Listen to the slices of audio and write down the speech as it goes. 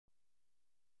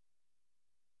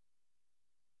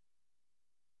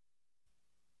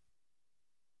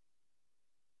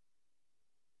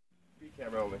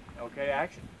rolling. Okay,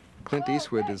 action. Clint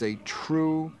Eastwood is a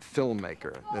true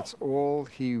filmmaker. That's all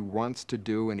he wants to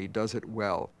do, and he does it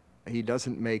well. He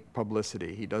doesn't make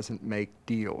publicity. He doesn't make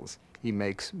deals. He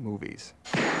makes movies.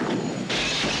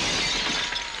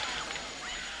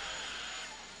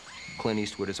 Clint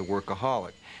Eastwood is a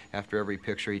workaholic. After every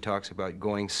picture, he talks about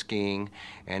going skiing,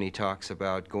 and he talks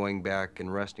about going back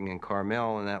and resting in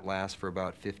Carmel, and that lasts for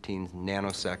about 15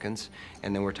 nanoseconds,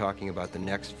 and then we're talking about the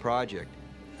next project.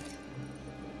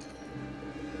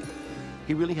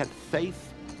 He really had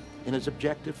faith in his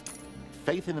objective,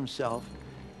 faith in himself,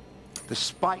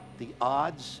 despite the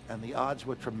odds, and the odds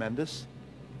were tremendous.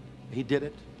 He did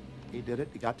it. He did it.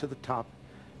 He got to the top,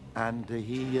 and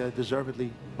he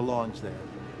deservedly belongs there.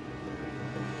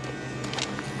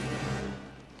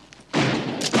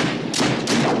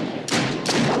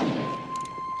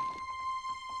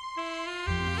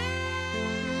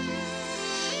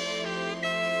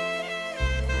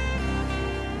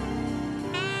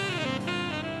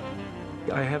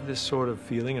 I have this sort of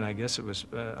feeling, and I guess it was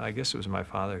my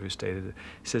father who stated it.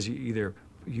 He says, you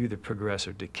either progress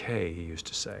or decay, he used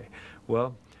to say.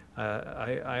 Well,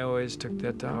 I always took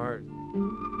that to heart.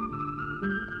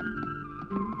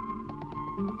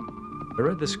 I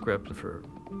read the script for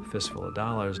Fistful of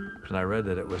Dollars, and I read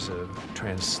that it was a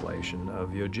translation of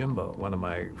Yojimbo, one of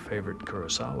my favorite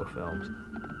Kurosawa films.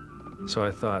 So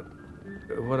I thought,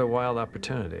 what a wild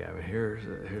opportunity. I mean,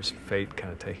 here's fate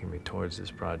kind of taking me towards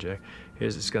this project.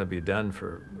 It's going to be done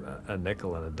for a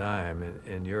nickel and a dime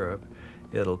in Europe.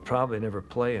 It'll probably never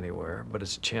play anywhere, but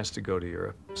it's a chance to go to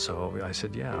Europe. So I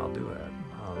said, yeah, I'll do that.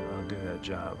 I'll do that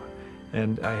job.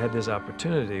 And I had this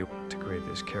opportunity to create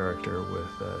this character with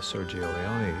Sergio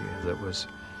Leone that was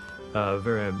a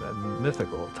very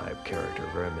mythical type character,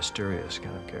 very mysterious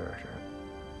kind of character.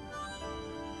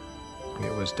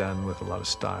 It was done with a lot of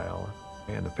style.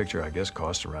 And the picture, I guess,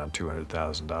 cost around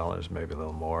 $200,000, maybe a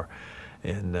little more,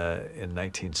 in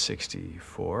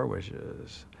 1964, which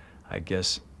is, I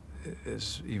guess,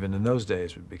 even in those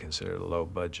days would be considered a low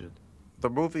budget. The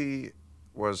movie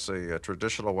was a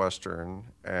traditional Western,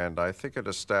 and I think it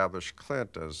established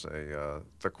Clint as the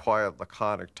quiet,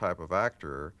 laconic type of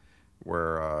actor,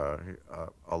 where a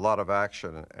lot of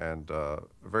action and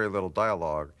very little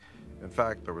dialogue. In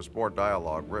fact, there was more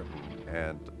dialogue written,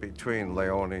 and between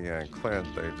Leone and Clint,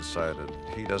 they decided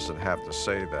he doesn't have to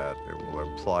say that, it will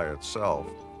imply itself.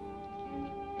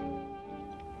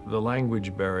 The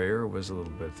language barrier was a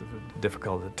little bit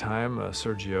difficult at the time.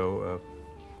 Sergio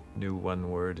knew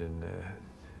one word in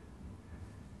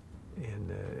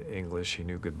English. He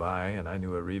knew goodbye, and I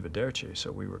knew arrivederci,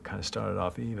 so we were kind of started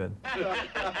off even. I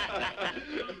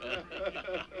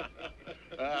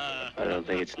don't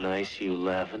think it's nice, you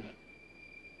laughing.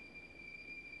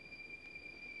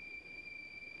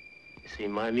 You see,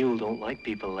 my mule don't like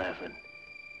people laughing.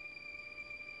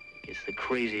 It's the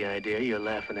crazy idea you're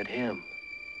laughing at him.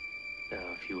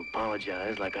 Now, if you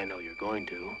apologize like I know you're going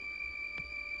to,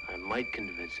 I might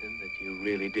convince him that you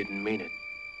really didn't mean it.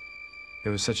 It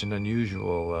was such an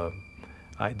unusual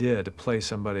idea to play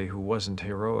somebody who wasn't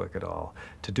heroic at all,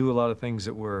 to do a lot of things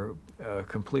that were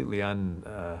completely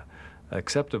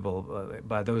unacceptable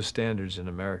by those standards in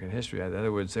American history. In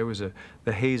other words, there was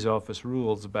the Hayes Office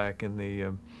rules back in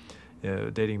the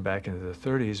dating back into the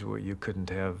 30s, where you couldn't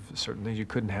have certain things. You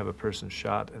couldn't have a person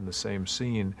shot in the same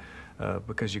scene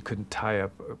because you couldn't tie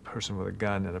up a person with a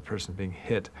gun and a person being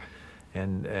hit.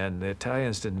 And the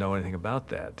Italians didn't know anything about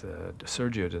that.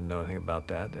 Sergio didn't know anything about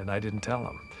that, and I didn't tell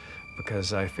him,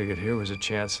 because I figured here was a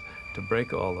chance to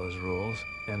break all those rules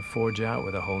and forge out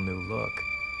with a whole new look.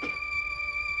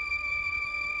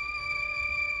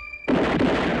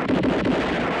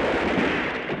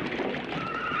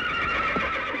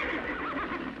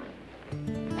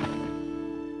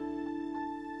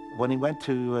 When he went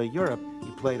to Europe,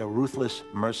 he played a ruthless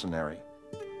mercenary.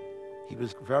 He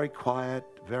was very quiet,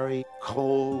 very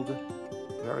cold,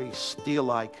 very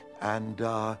steel-like, and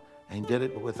he did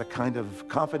it with a kind of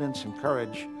confidence and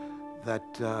courage that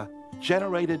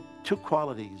generated two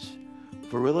qualities,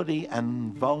 virility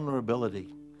and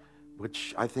vulnerability,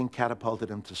 which I think catapulted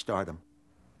him to stardom.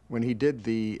 When he did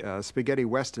the spaghetti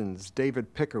westerns,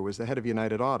 David Picker was the head of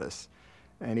United Artists,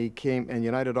 and he came, and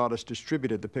United Artists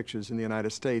distributed the pictures in the United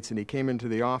States, and he came into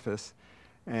the office,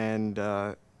 and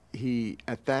he,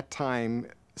 at that time,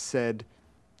 said,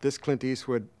 this Clint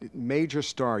Eastwood, major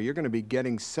star, you're going to be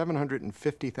getting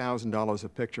 $750,000 a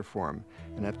picture for him.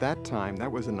 And at that time,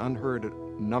 that was an unheard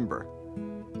number.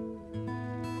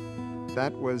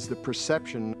 That was the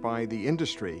perception by the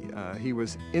industry. He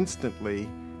was instantly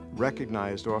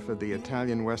recognized off of the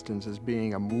Italian westerns as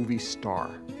being a movie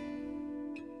star.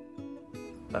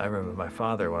 I remember my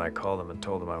father, when I called him and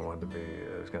told him I wanted to be,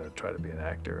 I was going to try to be an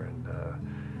actor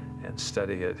and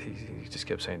study it, he just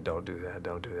kept saying, don't do that,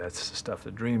 don't do that. It's the stuff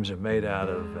that dreams are made out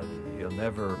of, and you'll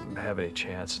never have any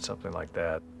chance at something like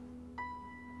that.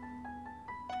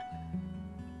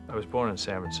 I was born in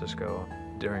San Francisco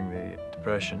during the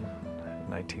Depression,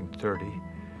 1930.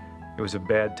 It was a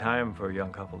bad time for a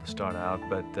young couple to start out,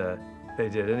 but they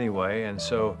did anyway, and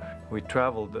so we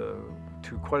traveled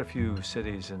to quite a few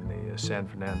cities in the San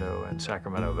Fernando and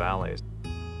Sacramento valleys.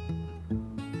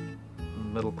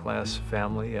 Middle-class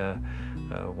family,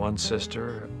 one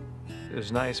sister. It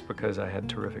was nice because I had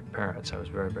terrific parents. I was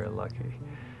very, very lucky.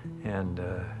 And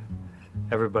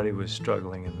everybody was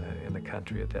struggling in the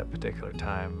country at that particular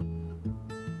time.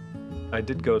 I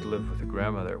did go to live with a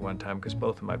grandmother at one time because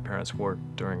both of my parents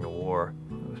worked during the war.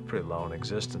 It was a pretty lone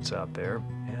existence out there,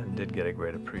 and did get a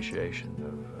great appreciation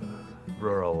of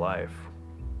rural life.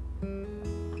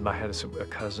 I had a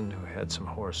cousin who had some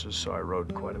horses, so I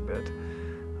rode quite a bit,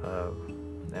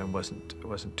 and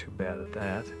wasn't too bad at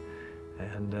that.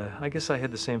 And I guess I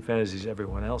had the same fantasies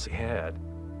everyone else had.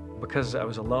 Because I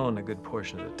was alone a good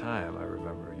portion of the time, I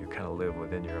remember you kind of live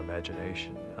within your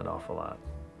imagination an awful lot.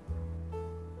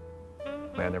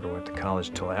 I never went to college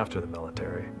until after the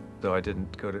military. Though I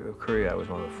didn't go to Korea, I was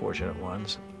one of the fortunate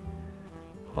ones.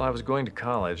 While I was going to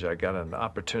college, I got an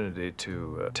opportunity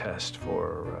to test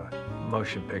for a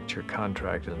motion picture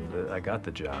contract, and I got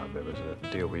the job. It was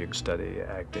a deal where you could study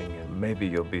acting, and maybe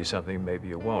you'll be something, maybe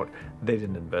you won't. They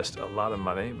didn't invest a lot of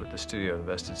money, but the studio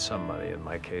invested some money. In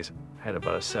my case, I had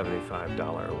about a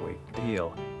 $75 a week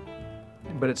deal.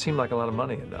 But it seemed like a lot of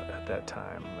money at that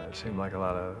time. It seemed like a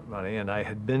lot of money, and I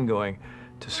had been going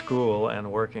to school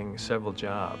and working several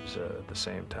jobs at the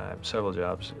same time, several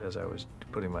jobs as I was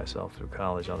putting myself through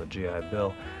college on the GI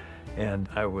Bill. And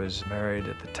I was married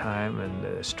at the time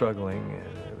and struggling,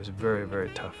 and it was a very,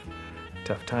 very tough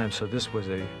time. So this was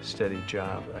a steady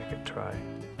job I could try.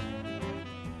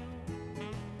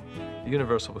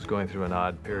 Universal was going through an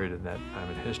odd period in that time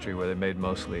in history where they made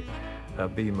mostly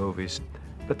B movies,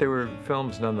 but they were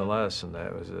films nonetheless, and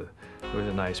it was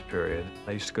a nice period.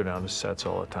 I used to go down to sets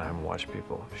all the time and watch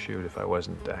people shoot if I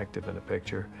wasn't active in a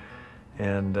picture.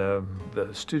 And the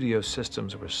studio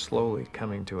systems were slowly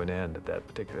coming to an end at that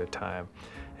particular time,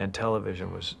 and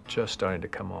television was just starting to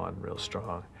come on real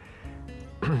strong.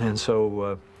 And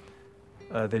so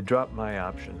they dropped my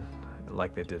option,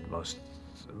 like they did most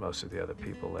of the other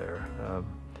people there,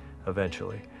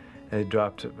 eventually. And they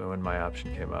dropped it when my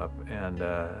option came up, and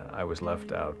I was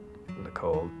left out in the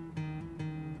cold.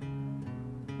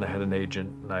 I had an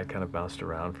agent, and I kind of bounced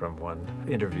around from one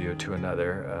interview to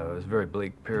another. It was very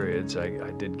bleak periods. I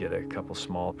did get a couple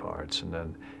small parts, and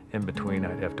then in between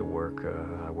I'd have to work.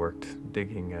 I worked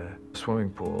digging swimming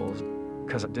pools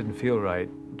because it didn't feel right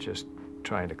just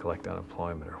trying to collect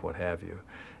unemployment or what have you.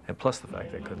 And plus the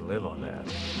fact I couldn't live on that.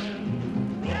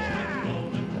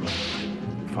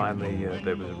 Finally,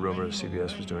 there was a rumor that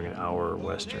CBS was doing an hour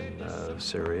Western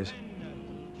series.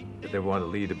 They wanted a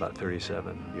lead about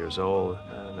 37 years old,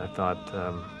 and I thought,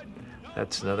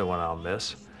 that's another one I'll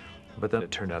miss. But then it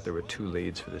turned out there were 2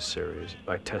 leads for this series.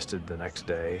 I tested the next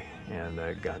day and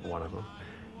got one of them.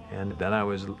 And then I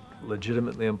was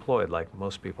legitimately employed, like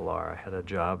most people are. I had a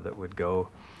job that would go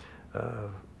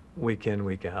week in,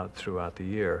 week out throughout the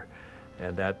year.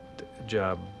 And that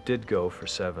job did go for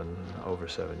over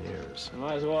 7 years.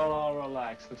 Might as well all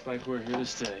relax. Looks like we're here to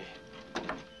stay.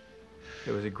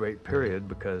 It was a great period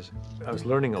because I was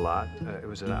learning a lot. It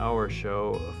was an hour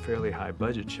show, a fairly high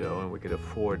budget show, and we could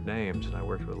afford names. And I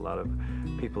worked with a lot of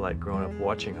people I'd grown up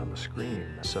watching on the screen.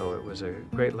 So it was a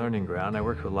great learning ground. I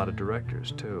worked with a lot of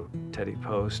directors too. Teddy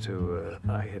Post, who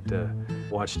I had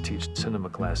watched teach cinema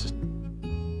classes.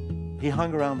 He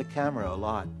hung around the camera a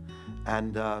lot.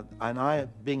 And I,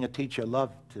 being a teacher,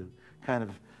 love to kind of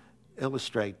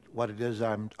illustrate what it is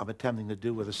I'm attempting to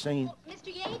do with a scene. Oh, Mr.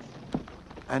 Yates?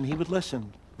 And he would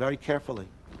listen very carefully.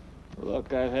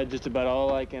 Look, I've had just about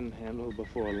all I can handle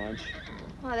before lunch.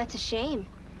 Oh, that's a shame.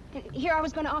 Here I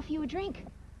was going to offer you a drink.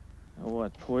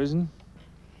 What, poison?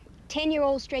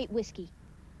 10-year-old straight whiskey.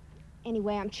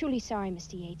 Anyway, I'm truly sorry,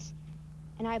 Mr. Yates.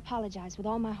 And I apologize with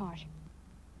all my heart.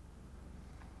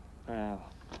 Well,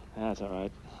 that's all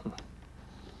right.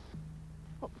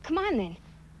 Well, come on, then.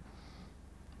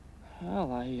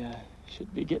 Well, I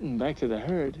should be getting back to the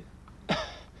herd.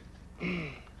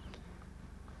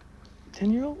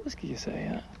 10-year-old whiskey, you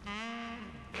say, huh?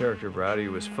 Character Rowdy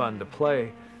was fun to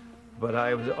play, but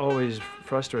I was always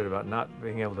frustrated about not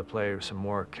being able to play some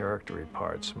more character-y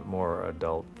parts, more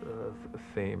adult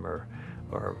theme, or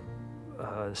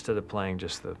instead of playing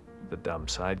just the dumb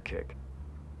sidekick.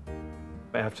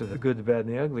 After The Good, the Bad,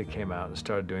 and the Ugly came out and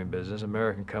started doing business,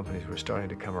 American companies were starting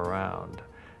to come around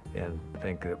and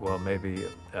think that, well, maybe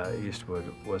Eastwood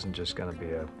wasn't just going to be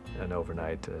an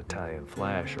overnight Italian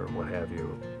flash or what have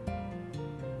you.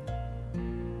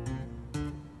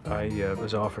 I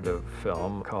was offered a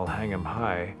film called Hang 'em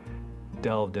High,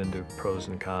 delved into pros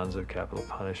and cons of capital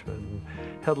punishment, and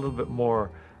had a little bit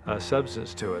more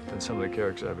substance to it than some of the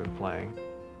characters I've been playing.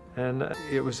 And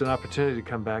it was an opportunity to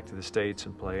come back to the States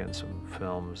and play in some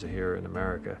films here in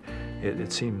America.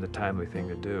 It seemed the timely thing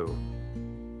to do.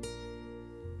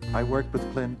 I worked with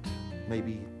Clint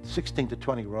maybe 16 to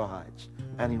 20 rawhides,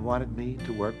 and he wanted me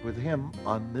to work with him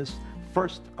on this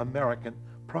first American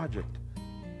project.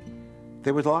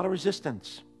 There was a lot of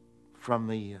resistance from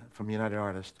United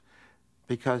Artists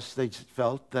because they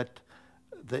felt that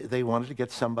they wanted to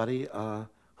get somebody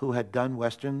who had done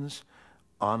Westerns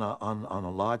on a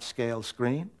large-scale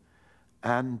screen,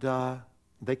 and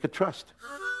they could trust.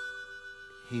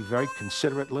 He very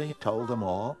considerately told them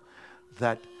all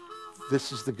that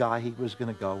this is the guy he was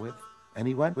going to go with, and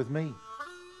he went with me.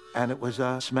 And it was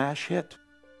a smash hit.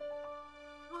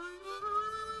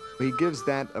 He gives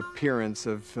that appearance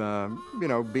of, you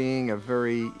know, being a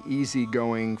very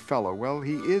easygoing fellow. Well,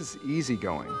 he is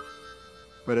easygoing,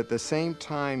 but at the same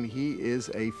time, he is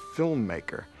a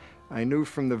filmmaker. I knew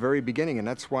from the very beginning, and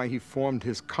that's why he formed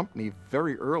his company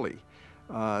very early,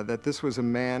 that this was a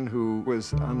man who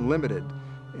was unlimited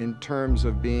in terms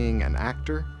of being an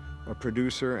actor, a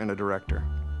producer, and a director.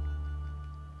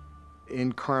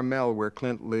 In Carmel, where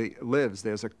Clint lives,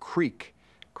 there's a creek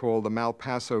called the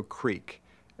Malpaso Creek,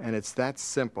 and it's that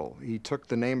simple. He took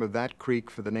the name of that creek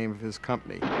for the name of his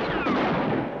company.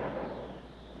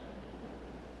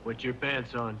 Put your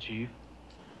pants on, Chief.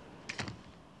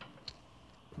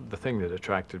 The thing that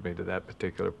attracted me to that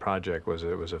particular project was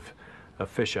it was a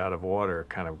fish out of water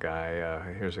kind of guy.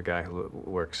 Here's a guy who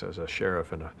works as a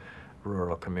sheriff in a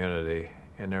rural community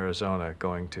in Arizona,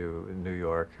 going to New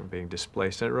York and being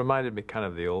displaced. And it reminded me kind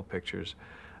of the old pictures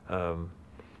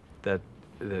that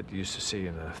you used to see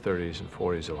in the 30s and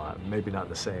 40s a lot. Maybe not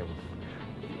the same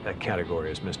category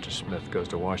as Mr. Smith Goes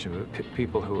to Washington, but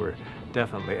people who were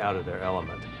definitely out of their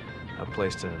element,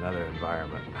 placed in another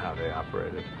environment, how they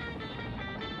operated.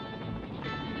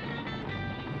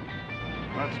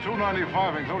 That's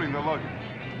 $2.95, including the luggage.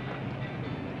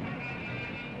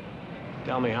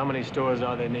 Tell me, how many stores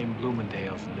are there named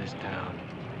Bloomingdale's in this town?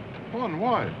 One,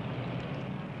 why?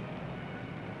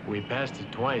 We passed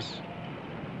it twice.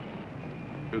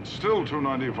 It's still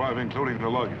 $2.95, including the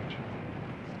luggage.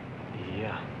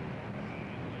 Yeah.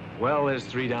 Well, there's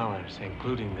 $3,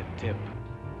 including the tip.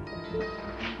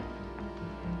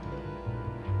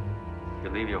 You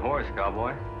leave your horse,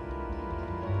 cowboy.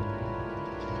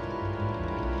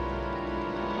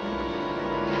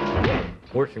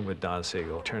 Working with Don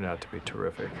Siegel turned out to be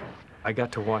terrific. I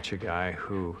got to watch a guy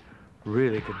who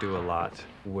really could do a lot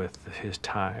with his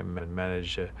time and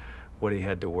manage what he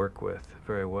had to work with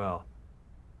very well.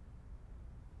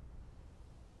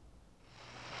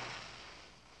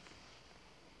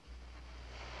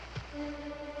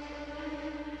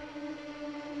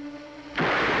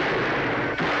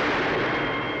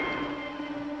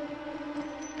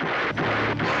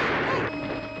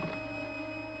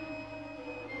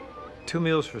 Two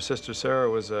Meals for Sister Sarah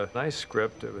was a nice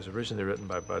script. It was originally written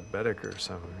by Bud Whitaker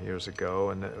some years ago,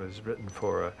 and it was written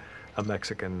for a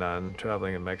Mexican nun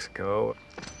traveling in Mexico.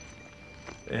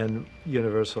 And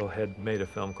Universal had made a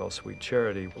film called Sweet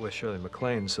Charity with Shirley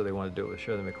MacLaine, so they wanted to do it with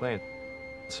Shirley MacLaine.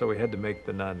 So we had to make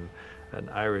the nun an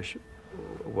Irish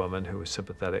woman who was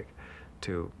sympathetic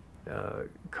to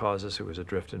causes, who was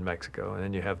adrift in Mexico. And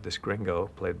then you have this gringo,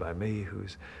 played by me,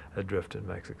 who's adrift in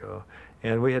Mexico.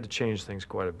 And we had to change things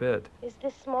quite a bit. Is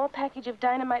this small package of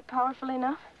dynamite powerful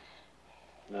enough?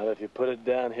 Not if you put it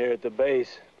down here at the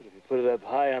base, but if you put it up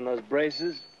high on those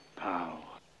braces, pow.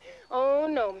 Oh,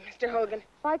 no, Mr. Hogan.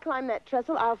 If I climb that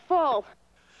trestle, I'll fall.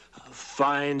 A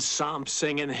fine,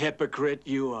 psalm-singing hypocrite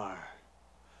you are.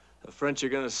 The French are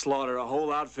gonna slaughter a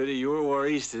whole outfit of your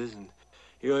Waristas, and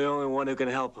you're the only one who can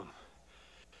help them.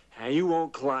 And you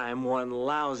won't climb one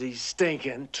lousy,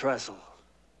 stinking trestle.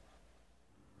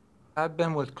 I've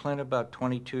been with Clint about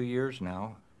 22 years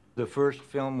now. The first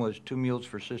film was Two Meals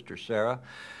for Sister Sarah.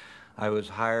 I was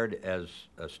hired as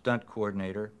a stunt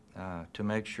coordinator to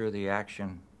make sure the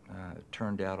action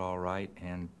turned out all right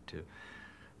and to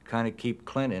kind of keep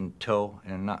Clint in tow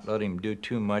and not let him do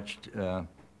too much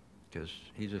because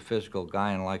he's a physical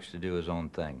guy and likes to do his own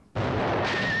thing.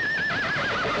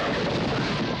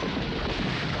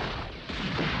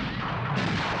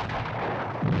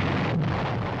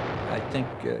 I think,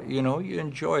 you know, you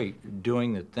enjoy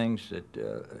doing the things that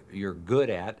you're good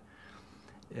at,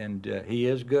 and he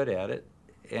is good at it,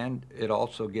 and it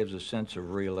also gives a sense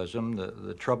of realism.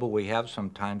 The trouble we have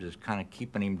sometimes is kind of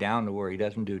keeping him down to where he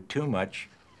doesn't do too much.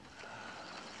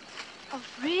 A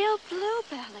real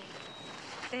bluebelly.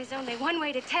 There's only one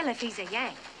way to tell if he's a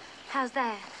Yank. How's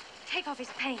that? Take off his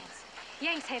pants.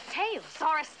 Yanks have tails.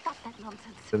 Sorry, stop that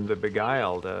nonsense. In The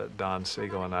Beguiled, Don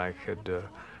Siegel and I could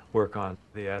work on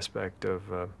the aspect of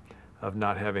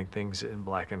not having things in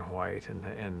black and white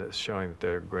and showing that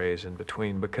there are grays in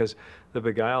between, because The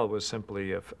Beguiled was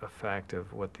simply a fact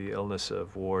of what the illness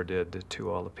of war did to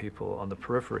all the people on the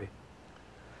periphery.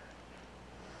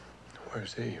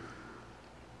 Where's he?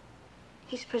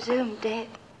 He's presumed dead.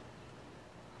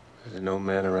 There's no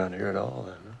man around here at all,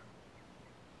 then,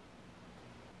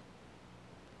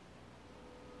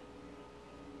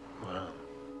 huh? Well.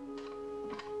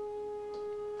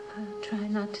 I'll try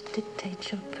not to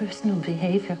dictate your personal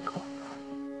behavior, Corporal.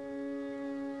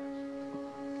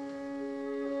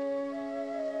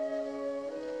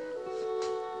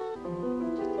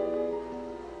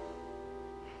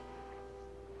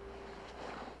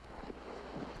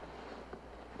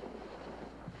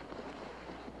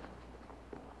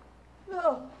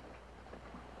 No.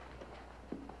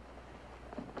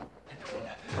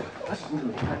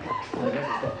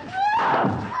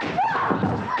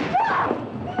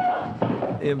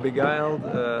 In Beguiled,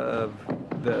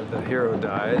 the hero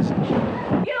dies.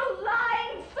 You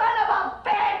lying son of a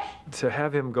bitch! To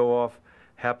have him go off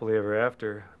happily ever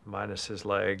after, minus his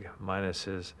leg, minus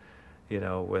his, you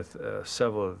know, with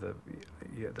several of the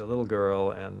little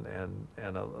girl and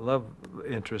a love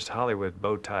interest Hollywood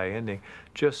bow tie ending,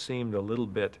 just seemed a little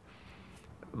bit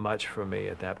much for me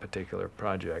at that particular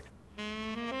project.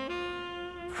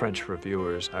 French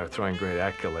reviewers are throwing great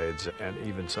accolades, and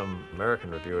even some American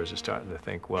reviewers are starting to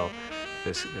think, well,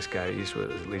 this guy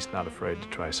Eastwood is at least not afraid to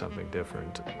try something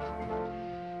different.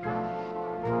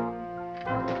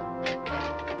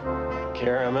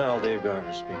 Caramel, Dave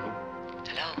Garver speaking.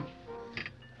 Hello.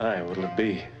 Hi, what'll it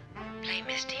be? Play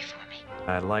Misty for me.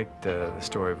 I liked the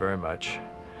story very much,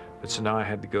 but so now I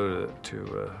had to go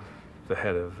to the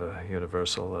head of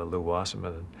Universal, Lou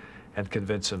Wasserman, and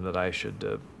convince him that I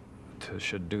should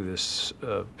do this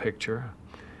picture,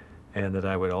 and that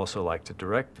I would also like to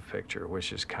direct the picture,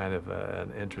 which is kind of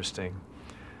an interesting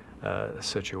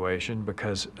situation,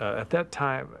 because at that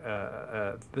time,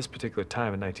 this particular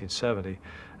time in 1970,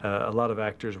 a lot of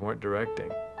actors weren't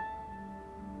directing.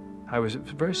 I was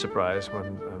very surprised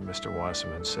when Mr.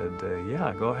 Wasserman said,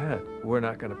 yeah, go ahead. We're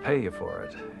not going to pay you for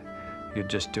it. You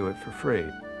just do it for free.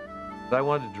 I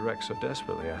wanted to direct so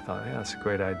desperately, I thought, yeah, that's a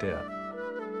great idea.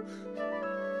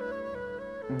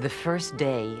 The first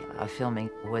day of filming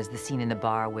was the scene in the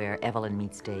bar where Evelyn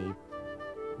meets Dave.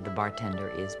 The bartender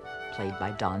is played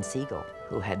by Don Siegel,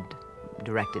 who had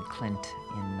directed Clint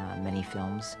in many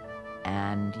films.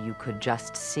 And you could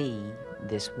just see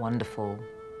this wonderful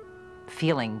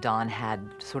feeling Don had,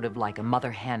 sort of like a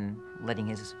mother hen letting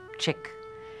his chick,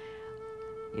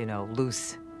 you know,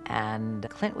 loose. And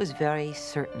Clint was very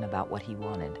certain about what he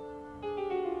wanted.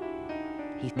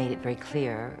 He made it very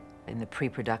clear in the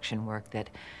pre-production work that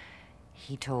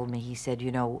he told me, he said,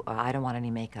 you know, I don't want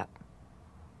any makeup.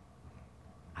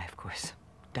 I, of course,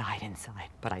 died inside,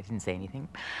 but I didn't say anything.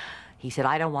 He said,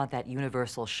 I don't want that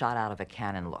universal shot out of a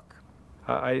cannon look.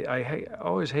 I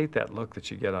always hate that look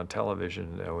that you get on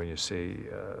television when you see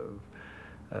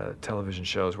television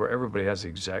shows where everybody has the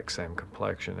exact same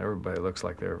complexion. Everybody looks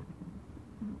like they're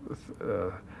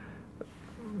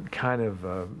kind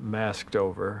of masked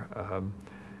over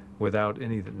without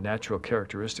any of the natural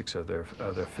characteristics of their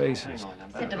faces.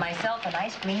 I said to myself, a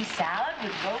nice green salad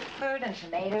with roquefort and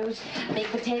tomatoes,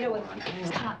 baked potato with...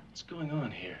 Stop. What's going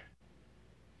on here?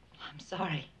 I'm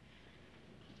sorry.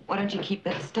 Why don't you keep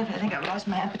that stuff? I think I've lost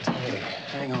my appetite. Hey,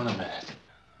 hang on a minute.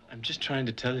 I'm just trying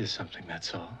to tell you something,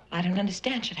 that's all. I don't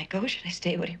understand. Should I go? Should I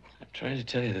stay? What do you want? I'm trying to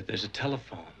tell you that there's a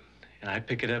telephone, and I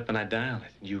pick it up and I dial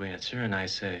it. And you answer, and I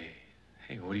say,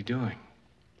 hey, what are you doing?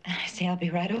 And I say, I'll be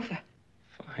right over.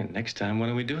 Fine. Next time, why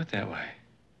don't we do it that way?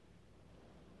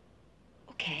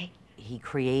 Okay. He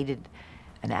created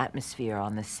an atmosphere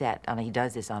on the set, and he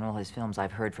does this on all his films.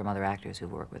 I've heard from other actors who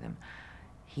work with him.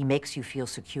 He makes you feel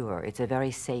secure. It's a very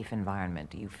safe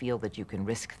environment. You feel that you can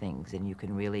risk things, and you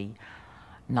can really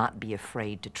not be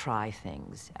afraid to try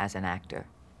things as an actor.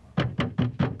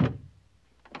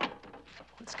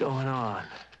 What's going on?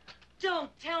 Don't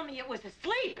tell me it was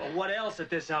asleep. Well, what else at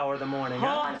this hour of the morning, Oh,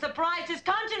 I'm surprised his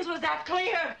conscience was that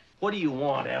clear. What do you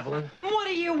want, Evelyn? What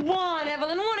do you want,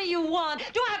 Evelyn? What do you want?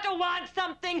 Do I have to want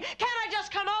something? Can't I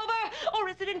just come over? Or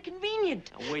is it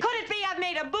inconvenient? Now, wait. Could it be I've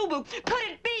made a boo-boo? Could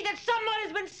it be that someone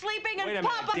has been sleeping Wait a in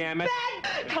minute, Papa's damn it.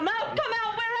 bed? Come out,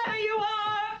 wherever you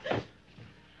are!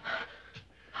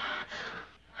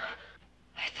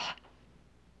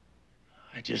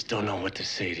 I just don't know what to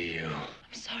say to you.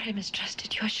 I'm sorry I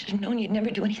mistrusted you. I should have known you'd never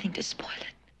do anything to spoil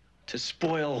it. To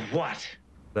spoil what?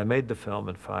 I made the film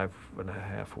in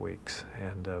 5.5 weeks,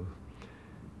 and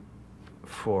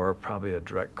for probably a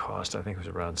direct cost, I think it was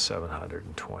around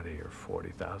 $720,000 or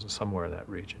 $40,000, somewhere in that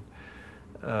region,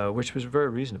 which was very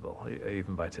reasonable,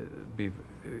 even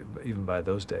by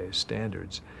those days'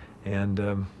 standards.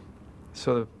 And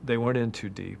so they weren't in too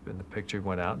deep, and the picture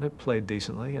went out, and it played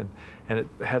decently, and it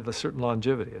had a certain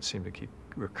longevity. It seemed to keep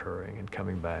recurring and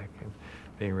coming back and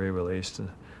being re-released. And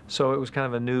so it was kind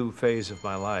of a new phase of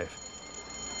my life.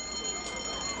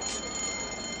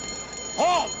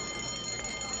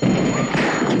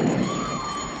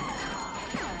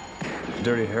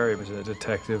 Dirty Harry was a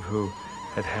detective who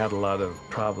had had a lot of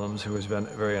problems, who was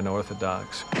very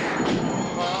unorthodox,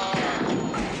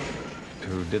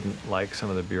 who didn't like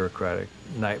some of the bureaucratic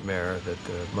nightmare that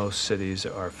most cities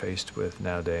are faced with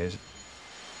nowadays.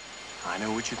 I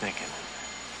know what you're thinking.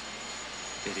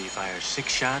 Did he fire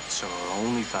 6 shots or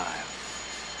only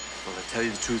 5? Well, to tell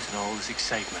you the truth, in all this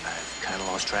excitement, I've kind of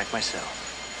lost track myself.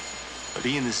 But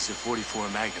being this is a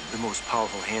 .44 Magnum, the most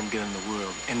powerful handgun in the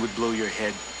world, and would blow your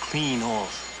head clean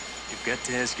off, you've got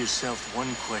to ask yourself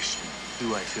one question.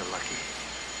 Do I feel lucky?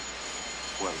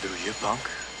 Well, do you, punk?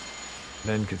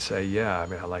 Men could say, yeah, I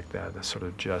mean, I like that sort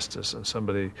of justice, and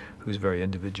somebody who's very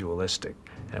individualistic.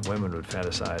 And women would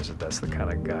fantasize that that's the kind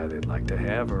of guy they'd like to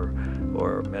have, or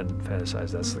men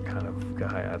fantasize that's the kind of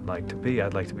guy I'd like to be.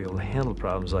 I'd like to be able to handle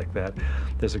problems like that.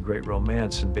 There's a great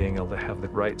romance in being able to have the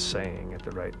right saying at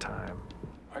the right time.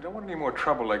 I don't want any more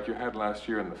trouble like you had last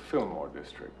year in the Fillmore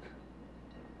district.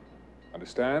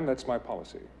 Understand? That's my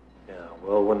policy. Yeah,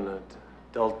 well, when an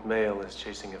adult male is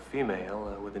chasing a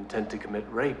female with intent to commit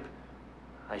rape,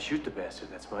 I shoot the bastard.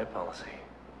 That's my policy.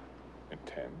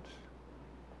 Intent?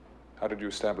 How did you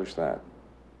establish that?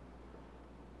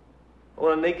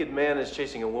 When a naked man is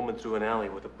chasing a woman through an alley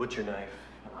with a butcher knife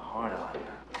and a heart on,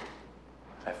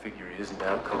 I figure he isn't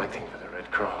out collecting for the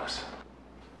Red Cross.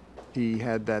 He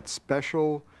had that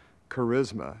special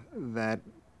charisma that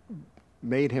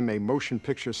made him a motion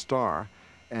picture star,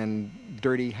 and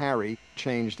Dirty Harry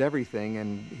changed everything,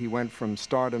 and he went from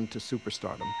stardom to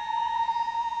superstardom.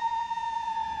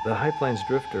 The High Plains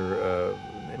Drifter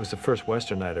was the first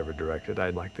Western I'd ever directed. I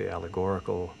liked the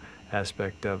allegorical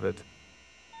aspect of it.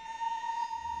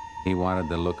 He wanted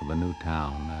the look of a new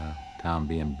town, town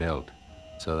being built.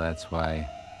 So that's why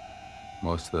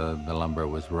most of the lumber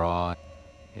was raw.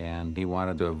 And he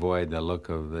wanted to avoid the look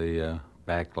of the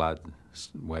backlot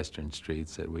Western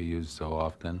streets that we use so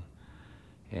often,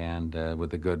 and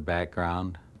with a good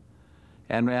background.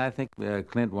 And I think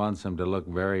Clint wants them to look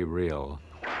very real.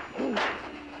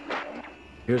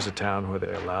 Here's a town where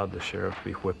they allowed the sheriff to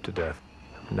be whipped to death.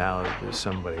 Now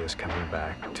somebody is coming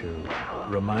back to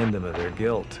remind them of their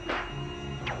guilt.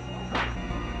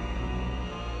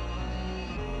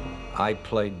 I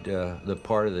played the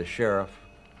part of the sheriff.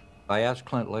 I asked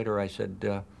Clint later, I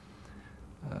said,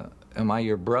 am I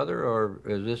your brother, or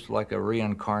is this like a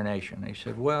reincarnation? He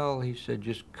said, well, he said,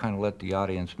 just kind of let the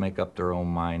audience make up their own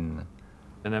mind.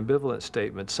 An ambivalent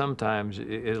statement, sometimes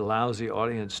it allows the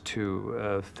audience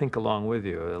to think along with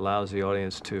you. It allows the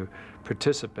audience to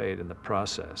participate in the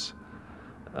process.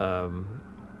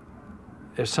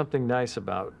 There's something nice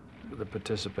about the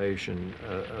participation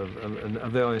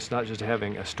of the audience, not just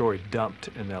having a story dumped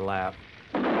in their lap.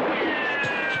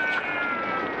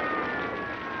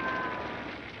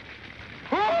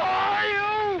 Who are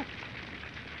you?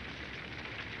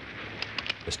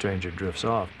 The stranger drifts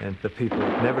off, and the people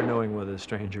never knowing whether the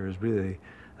stranger is really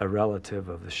a relative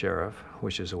of the sheriff,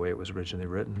 which is the way it was originally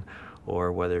written,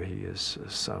 or whether he is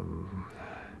some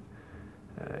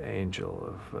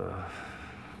angel of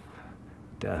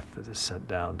death that is sent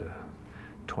down to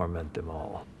torment them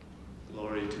all.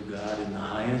 Glory to God in the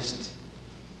highest,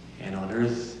 and on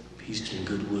earth, peace and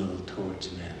goodwill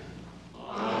towards men.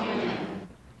 Amen.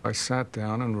 I sat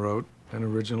down and wrote an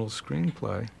original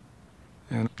screenplay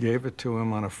and gave it to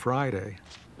him on a Friday.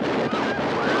 And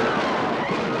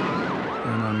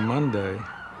on Monday,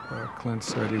 Clint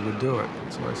said he would do it.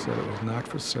 So I said it was not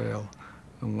for sale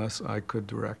unless I could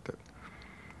direct it.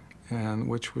 And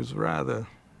which was rather,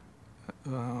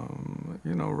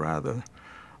 rather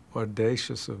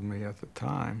audacious of me at the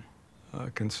time,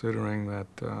 considering that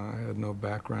I had no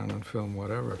background in film,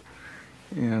 whatever.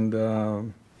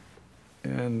 And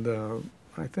And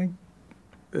I think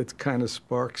it kind of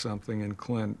sparked something in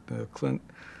Clint. Clint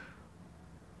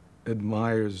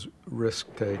admires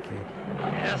risk-taking.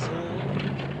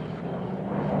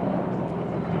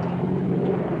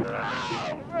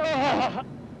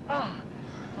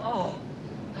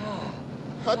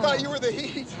 I thought you were the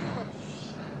Heat.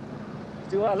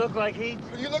 Do I look like Heat?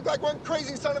 You look like one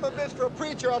crazy son of a bitch for a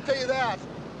preacher, I'll tell you that.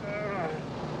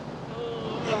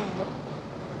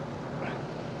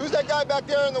 Who's that guy back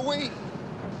there in the wheat?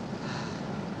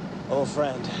 Old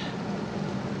friend.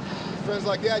 Friends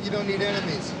like that, you don't need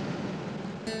enemies.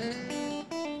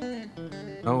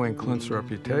 Knowing Clint's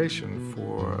reputation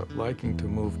for liking to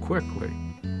move quickly,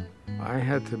 I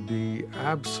had to be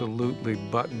absolutely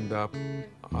buttoned up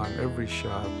on every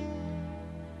shot.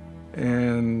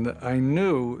 And I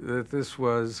knew that this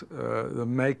was the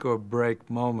make or break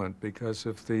moment, because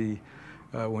if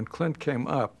when Clint came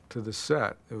up to the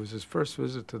set, it was his first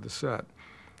visit to the set,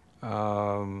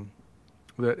 that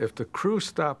if the crew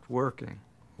stopped working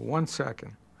 1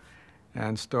 second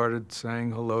and started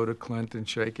saying hello to Clint and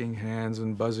shaking hands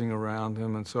and buzzing around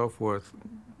him and so forth,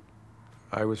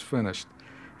 I was finished.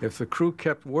 If the crew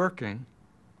kept working,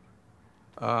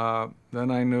 then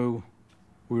I knew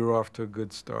we were off to a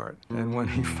good start. And when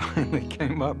he finally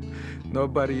came up,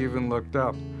 nobody even looked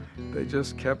up. They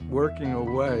just kept working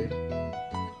away,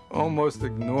 almost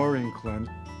ignoring Clint.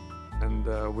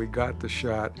 And we got the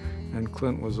shot, and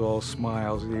Clint was all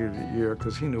smiles ear to ear,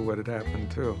 because he knew what had happened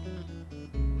too.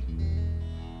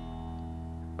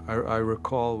 I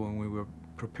recall when we were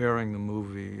preparing the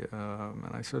movie,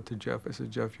 and I said to Jeff,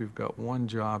 Jeff, you've got one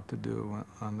job to do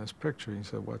on this picture. He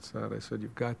said, what's that? I said,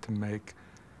 you've got to make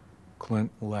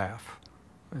Clint laugh.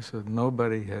 I said,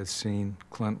 nobody has seen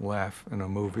Clint laugh in a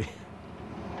movie.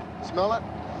 Smell it?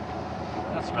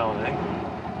 Not smelling anything.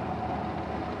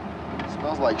 It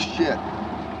smells like shit.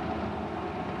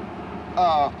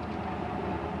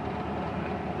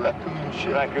 Raccoon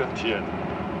shit. Raccoon shit.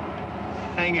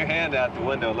 Hang your hand out the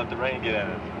window and let the rain get at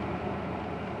it.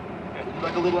 Would you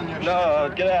like a little on your shit?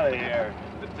 No, get out of here.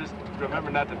 Just remember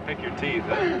not to pick your teeth.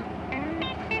 Huh?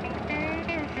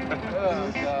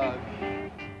 Oh, God.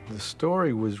 The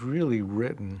story was really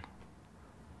written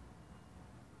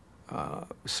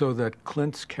so that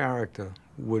Clint's character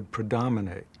would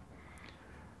predominate.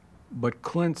 But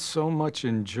Clint so much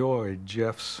enjoyed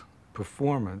Jeff's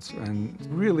performance and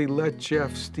really let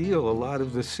Jeff steal a lot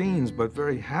of the scenes, but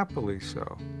very happily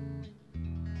so.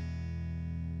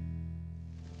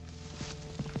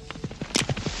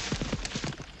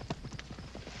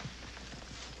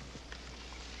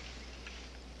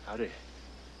 Howdy.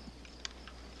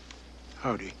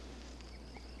 Howdy.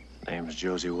 Name's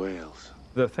Josie Wales.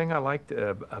 The thing I liked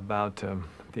about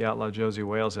the Outlaw Josie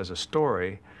Wales as a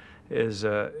story is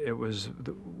it was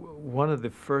one of the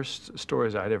first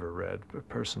stories I'd ever read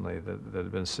personally that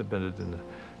had been submitted in the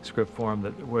script form,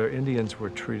 where Indians were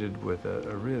treated with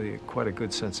a really quite a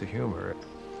good sense of humor.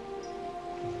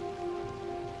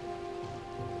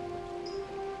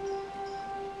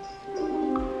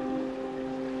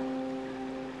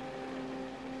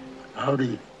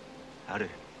 Howdy. Howdy.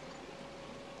 Is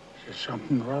there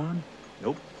something wrong?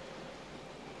 Nope.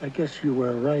 I guess you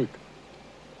were right.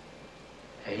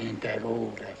 I ain't that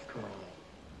old after all.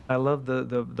 I love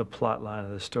the plot line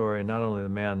of the story. Not only the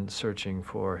man searching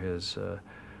for his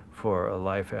for a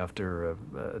life after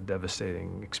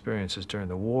devastating experiences during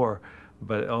the war,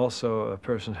 but also a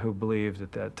person who believed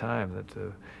at that time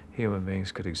that human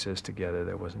beings could exist together.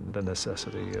 There wasn't the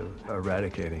necessity of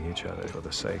eradicating each other for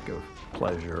the sake of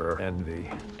pleasure or envy.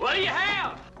 What do you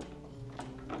have?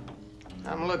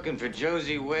 I'm looking for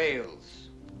Josie Wales.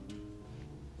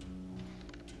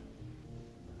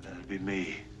 That'd be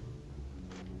me.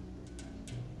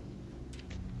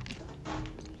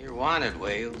 You're wanted,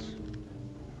 Wales.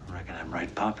 I reckon I'm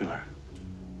right popular.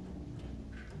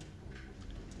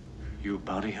 You a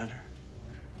bounty hunter?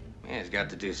 Man's got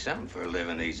to do something for a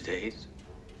living these days.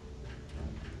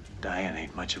 Dying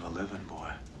ain't much of a living, boy.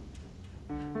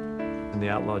 In the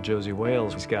Outlaw Josie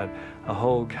Wales, he's got a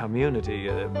whole community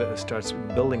that starts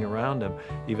building around him.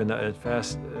 Even though as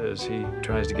fast as he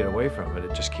tries to get away from it,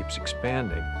 it just keeps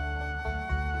expanding.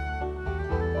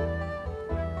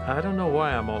 I don't know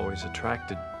why I'm always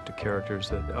attracted to characters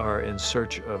that are in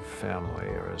search of family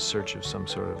or in search of some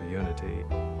sort of unity.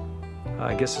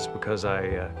 I guess it's because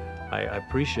I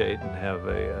appreciate and have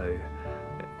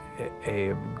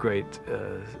a great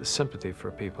sympathy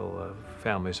for people,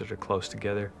 families that are close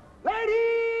together.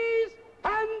 Ladies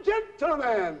and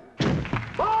gentlemen,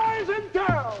 boys and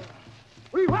girls,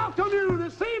 we welcome you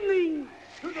this evening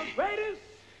to the greatest,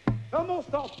 the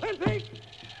most authentic,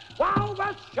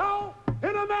 wildest show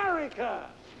in America.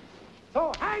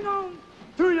 So hang on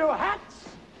to your hats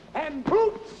and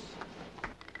boots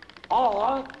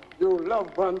or your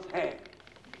loved one's hand.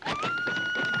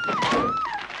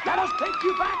 Let us take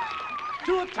you back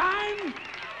to a time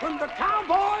when the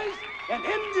cowboys and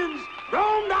Indians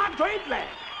roamed our great land.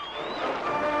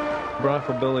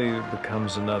 Bronco Billy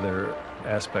becomes another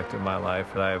aspect of my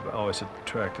life that I've always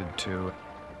attracted to.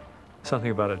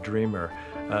 Something about a dreamer,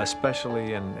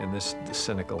 especially in this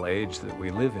cynical age that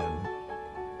we live in.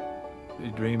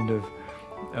 He dreamed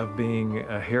of being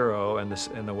a hero in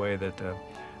the way that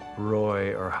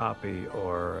Roy or Hoppy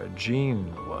or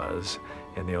Gene was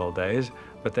in the old days,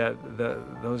 but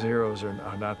those heroes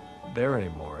are not there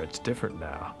anymore. It's different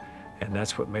now, and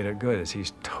that's what made it good, is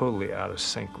he's totally out of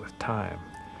sync with time.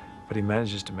 But he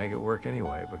manages to make it work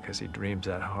anyway because he dreams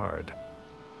that hard.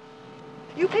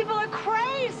 You people are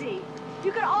crazy.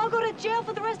 You could all go to jail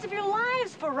for the rest of your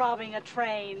lives for robbing a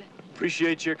train.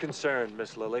 Appreciate your concern,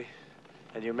 Miss Lily.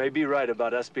 And you may be right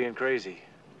about us being crazy.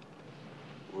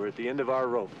 We're at the end of our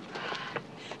rope.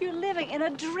 You're living in a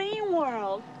dream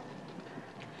world.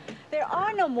 There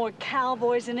are no more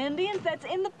cowboys and Indians. That's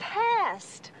in the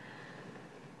past.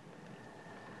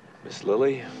 Miss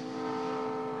Lily,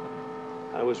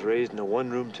 I was raised in a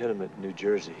one-room tenement in New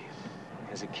Jersey.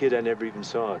 As a kid, I never even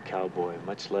saw a cowboy,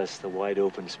 much less the wide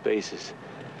open spaces,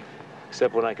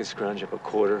 except when I could scrounge up a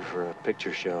quarter for a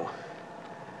picture show.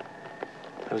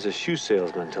 I was a shoe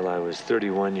salesman until I was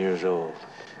 31 years old.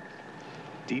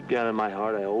 Deep down in my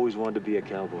heart, I always wanted to be a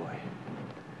cowboy.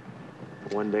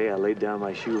 But one day, I laid down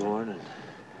my shoehorn and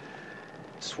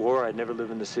swore I'd never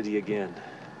live in the city again.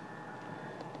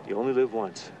 You only live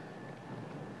once.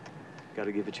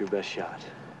 Gotta give it your best shot.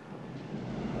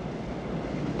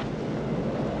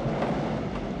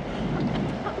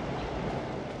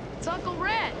 It's Uncle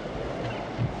Red.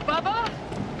 Bubba?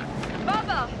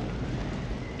 Bubba!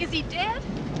 Is he dead?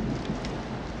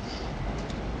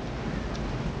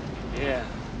 Yeah.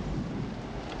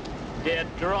 Dead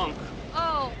drunk.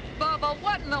 Oh, Bubba,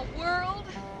 what in the world?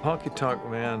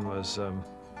 Honkytonk Man was a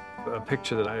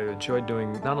picture that I enjoyed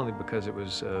doing, not only because it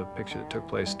was a picture that took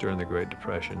place during the Great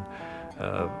Depression,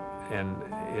 and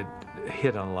it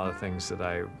hit on a lot of things that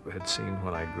I had seen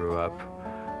when I grew up,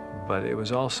 but it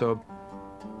was also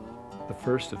the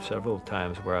first of several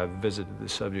times where I've visited the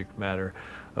subject matter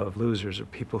of losers, or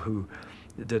people who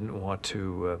didn't want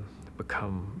to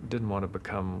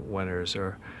become winners,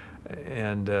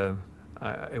 and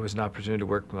it was an opportunity to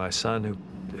work with my son, who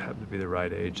happened to be the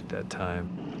right age at that time.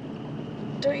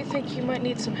 Don't you think you might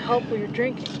need some help while you're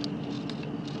drinking?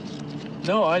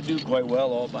 No, I do quite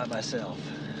well all by myself.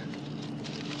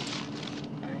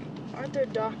 Aren't there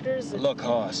doctors that... Look,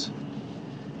 Hoss,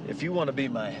 if you want to be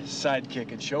my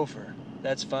sidekick and chauffeur,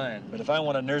 that's fine. But if I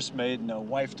want a nursemaid and a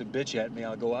wife to bitch at me,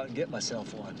 I'll go out and get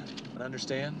myself one.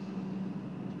 Understand?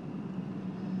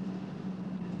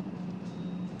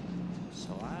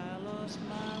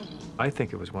 I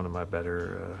think it was one of my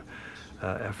better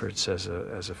efforts as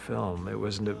a film. It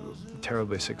wasn't a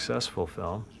terribly successful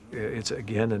film. It's,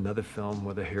 again, another film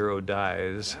where the hero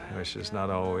dies, which is not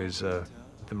always the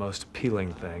most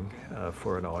appealing thing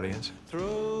for an audience.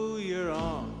 Throw your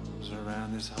arms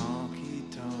around this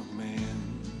honky-tonk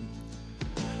man.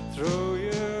 Throw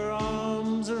your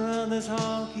arms around this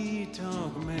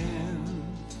honky-tonk man.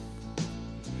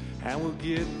 And we'll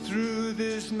get through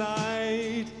this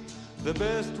night the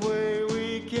best way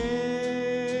we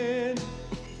can.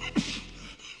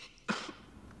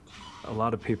 A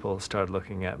lot of people started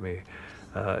looking at me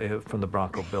from the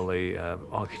Bronco Billy,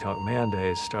 Honkytonk Man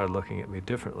days, started looking at me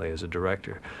differently as a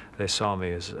director. They saw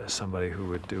me as somebody who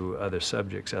would do other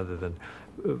subjects other than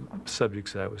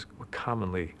subjects that I was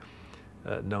commonly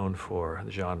known for,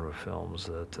 the genre films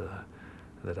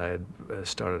that I had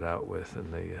started out with in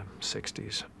the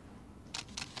 60s.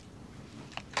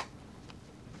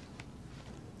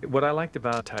 What I liked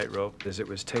about Tightrope is it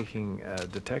was taking a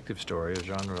detective story, a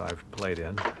genre I've played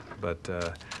in, but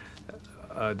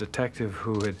a detective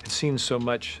who had seen so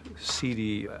much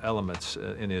seedy elements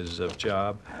in his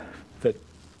job that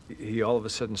he all of a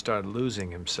sudden started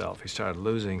losing himself. He started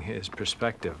losing his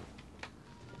perspective.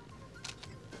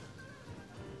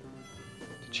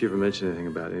 Did she ever mention anything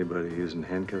about anybody using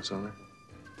handcuffs on her?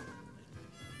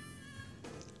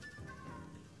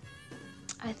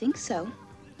 I think so.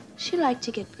 She liked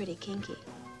to get pretty kinky.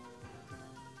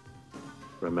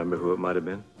 Remember who it might have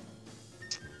been?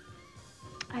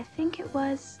 I think it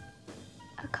was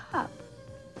a cop.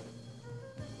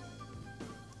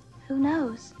 Who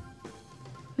knows?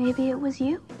 Maybe it was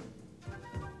you.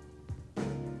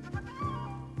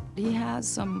 He has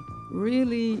some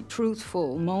really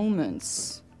truthful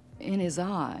moments in his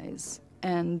eyes.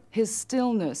 and his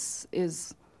stillness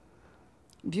is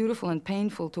beautiful and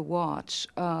painful to watch.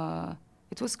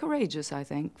 It was courageous, I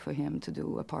think, for him to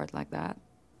do a part like that.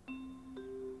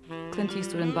 Clint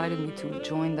Eastwood invited me to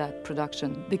join that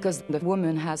production because the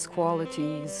woman has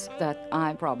qualities that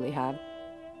I probably have.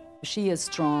 She is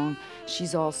strong,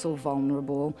 she's also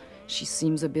vulnerable, she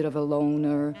seems a bit of a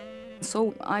loner.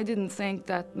 So I didn't think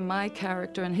that my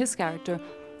character and his character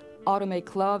ought to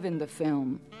make love in the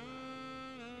film.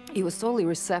 He was totally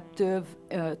receptive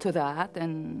to that,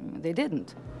 and they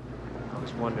didn't. I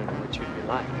was wondering what you'd be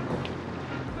like.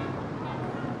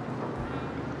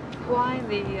 Why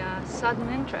the sudden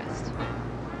interest?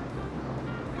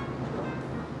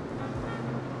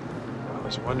 I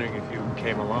was wondering if you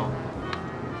came alone.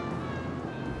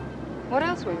 What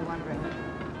else were you wondering?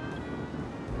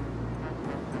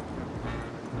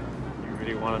 You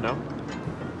really want to know?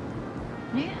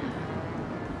 Yeah.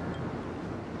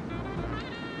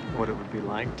 What it would be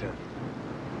like to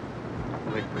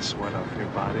lick the sweat off your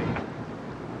body?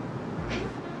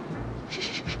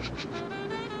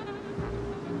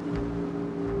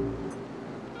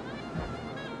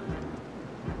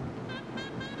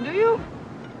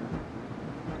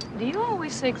 Do you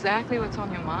always say exactly what's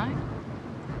on your mind?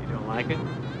 You don't like it?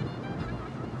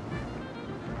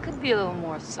 Could be a little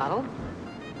more subtle.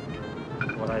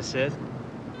 What I said?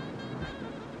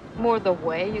 More the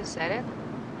way you said it.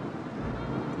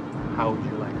 How would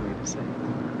you like me to say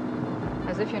it?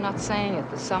 As if you're not saying it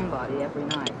to somebody every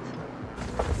night.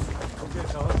 Okay,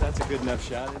 fellas, that's a good enough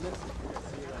shot, isn't it?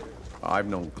 I've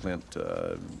known Clint,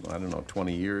 I don't know,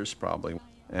 20 years probably.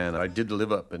 And I did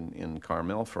live up in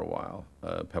Carmel for a while,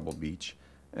 Pebble Beach.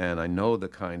 And I know the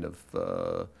kind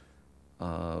of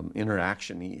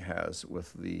interaction he has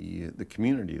with the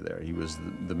community there. He was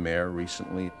the mayor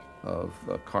recently of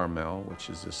Carmel, which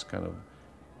is this kind of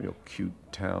real cute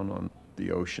town on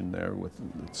the ocean there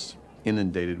it's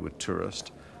inundated with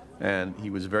tourists. And he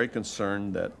was very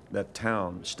concerned that that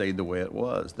town stayed the way it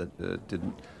was, that it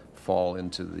didn't fall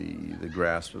into the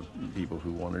grasp of people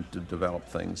who wanted to develop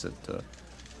things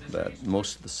that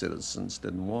most of the citizens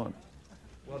didn't want.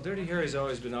 Well, Dirty Harry's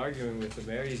always been arguing with the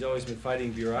mayor. He's always been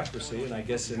fighting bureaucracy, and I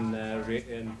guess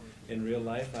in real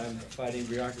life, I'm fighting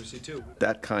bureaucracy too.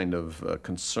 That kind of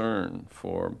concern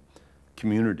for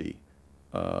community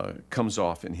comes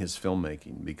off in his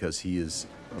filmmaking because he is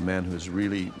a man who is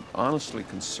really honestly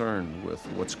concerned with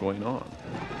what's going on.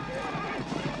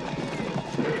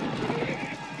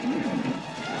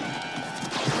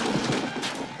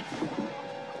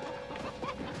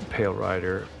 Pale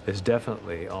Rider is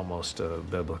definitely almost a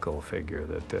biblical figure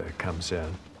that comes in.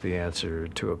 The answer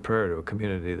to a prayer to a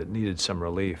community that needed some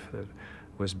relief, that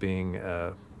was being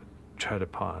tread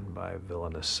upon by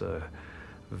villainous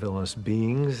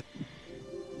beings.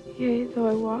 Yea, though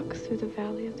I walk through the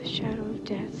valley of the shadow of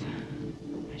death,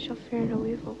 I shall fear no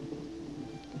evil.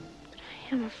 But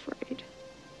I am afraid.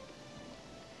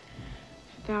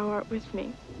 Thou art with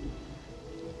me.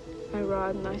 Thy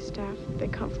rod and thy staff, they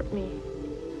comfort me.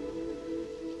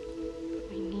 But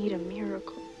we need a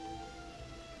miracle.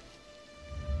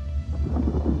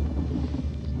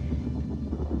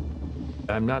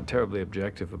 I'm not terribly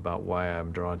objective about why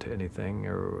I'm drawn to anything,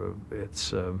 or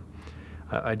it's.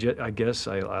 I guess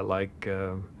I like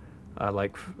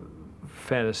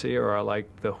fantasy, or I like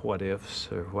the what ifs,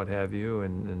 or what have you,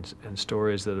 and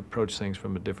stories that approach things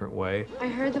from a different way. I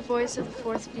heard the voice of the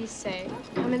fourth beast say,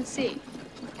 "Come and see."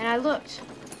 And I looked,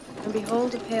 and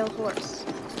behold, a pale horse.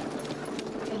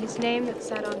 And his name that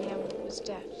sat on him was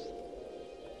Death.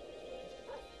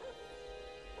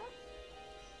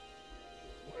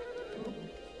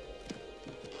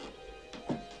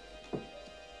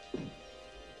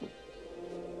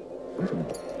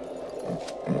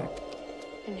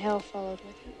 And hell followed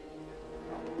with him.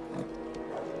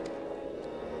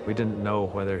 We didn't know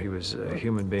whether he was a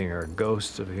human being or a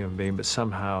ghost of a human being, but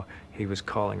somehow he was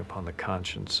calling upon the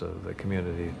conscience of the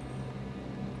community.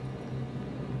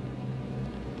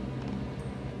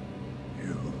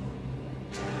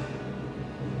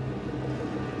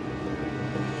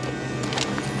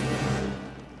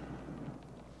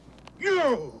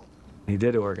 He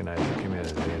did organize the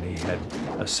community, and he had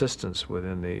assistance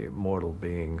within the mortal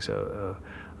beings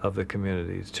of the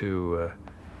community to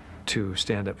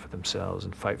stand up for themselves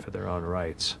and fight for their own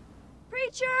rights.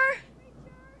 Preacher!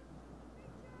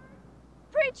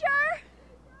 Preacher!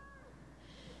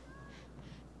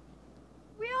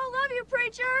 We all love you,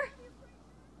 preacher!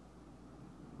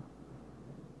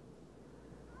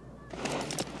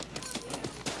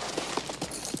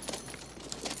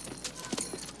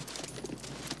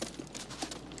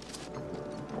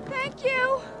 Thank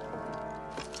you!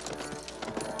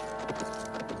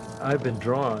 I've been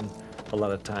drawn a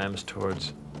lot of times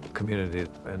towards community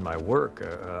in my work.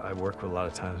 I work with a lot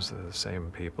of times the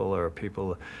same people, or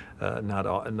people not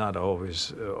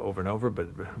always over and over, but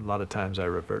a lot of times I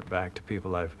revert back to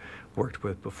people I've worked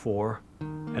with before.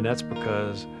 And that's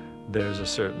because there's a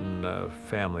certain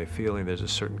family feeling, there's a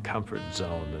certain comfort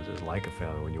zone that is like a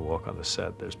family when you walk on the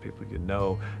set. There's people you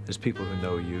know, there's people who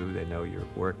know you, they know your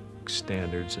work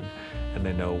standards, and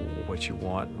they know what you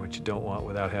want and what you don't want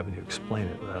without having to explain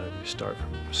it, without having to start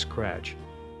from scratch.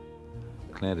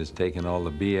 Clint has taken all the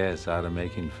BS out of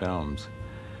making films,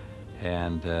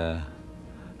 and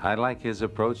I like his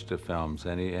approach to films,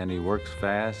 and he works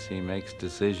fast, he makes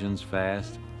decisions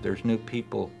fast. There's new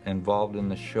people involved in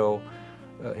the show.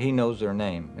 He knows their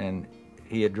name, and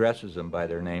he addresses them by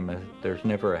their name. There's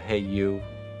never a hey you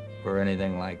or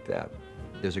anything like that.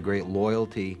 There's a great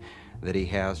loyalty that he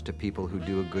has to people who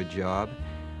do a good job.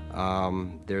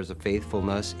 There's a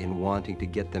faithfulness in wanting to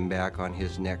get them back on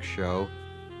his next show.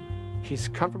 He's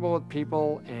comfortable with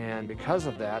people, and because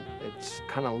of that, it's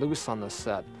kind of loose on the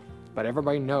set. But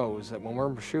everybody knows that when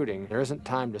we're shooting, there isn't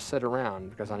time to sit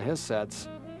around, because on his sets,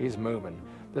 he's moving.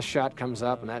 This shot comes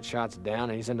up, and that shot's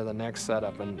down, and he's into the next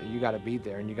setup, and you got to be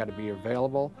there, and you got to be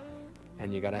available,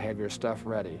 and you got to have your stuff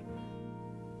ready.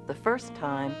 The first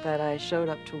time that I showed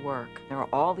up to work, there were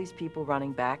all these people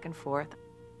running back and forth.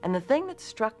 And the thing that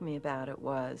struck me about it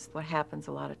was what happens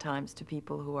a lot of times to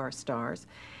people who are stars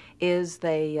is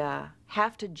they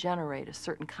have to generate a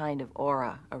certain kind of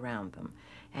aura around them.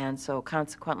 And so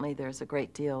consequently, there's a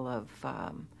great deal of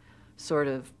sort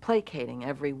of placating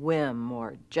every whim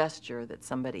or gesture that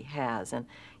somebody has. And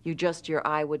your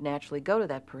eye would naturally go to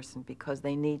that person because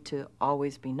they need to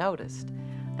always be noticed.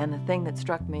 And the thing that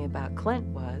struck me about Clint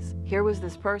was, here was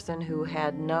this person who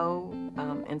had no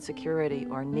insecurity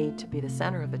or need to be the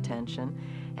center of attention,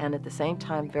 and at the same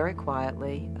time, very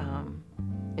quietly,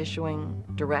 issuing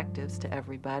directives to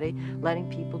everybody, letting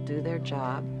people do their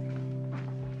job.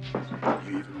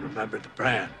 You even remembered the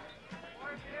brand.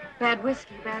 Bad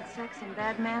whiskey, bad sex, and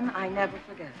bad men, I never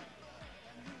forget.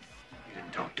 You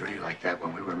didn't talk dirty like that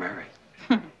when we were married.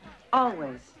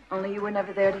 Always, only you were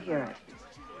never there to hear it.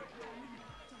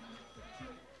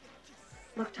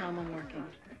 Look, Tom, I'm working.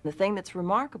 The thing that's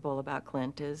remarkable about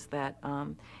Clint is that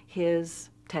his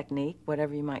technique,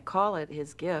 whatever you might call it,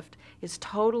 his gift, is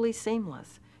totally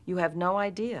seamless. You have no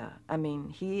idea. I mean,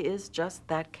 he is just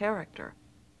that character.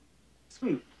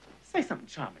 Sweet, say something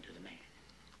charming to the man.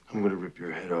 I'm gonna rip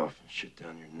your head off and shit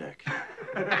down your neck.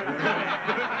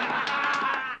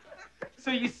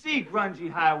 So you see, Grungy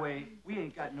Highway, we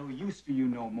ain't got no use for you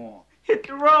no more. Hit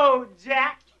the road,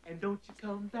 Jack, and don't you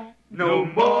come back. No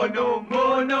more, no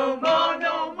more, no more,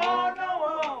 no more, no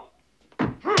more.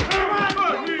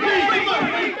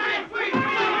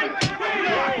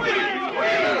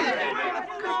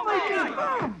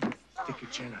 Stick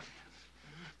your chin up.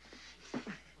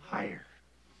 Higher.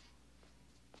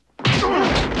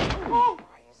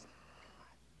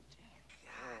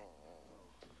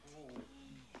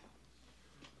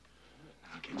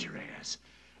 Now get your ass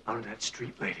out of that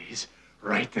street, ladies,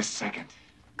 right this second.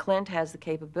 Clint has the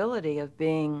capability of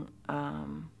being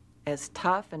as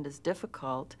tough and as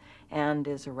difficult and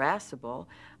as irascible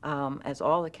as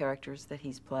all the characters that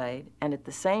he's played, and at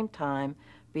the same time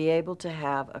be able to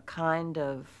have a kind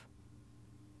of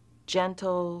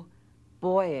gentle,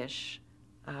 boyish,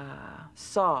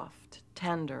 soft,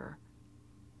 tender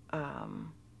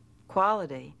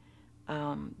quality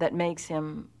that makes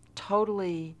him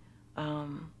totally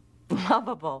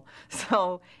lovable.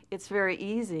 So it's very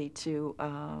easy to,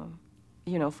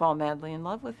 you know, fall madly in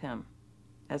love with him,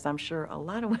 as I'm sure a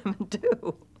lot of women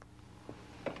do.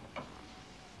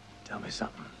 Tell me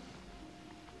something.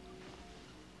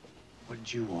 What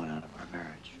did you want out of our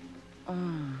marriage?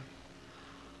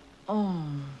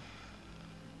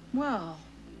 Well,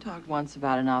 we talked once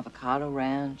about an avocado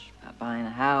ranch, about buying a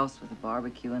house with a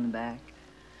barbecue in the back.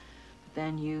 But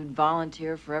then you'd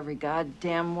volunteer for every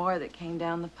goddamn war that came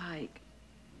down the pike.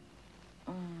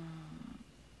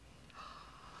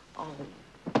 Oh,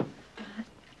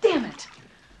 damn it!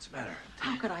 What's the matter?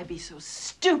 How could I be so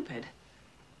stupid?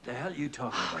 The hell are you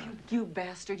talking about? You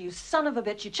bastard, you son of a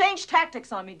bitch. You changed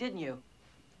tactics on me, didn't you?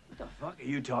 What the fuck are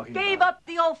you talking Gave about? up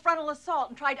the old frontal assault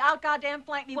and tried to out-goddamn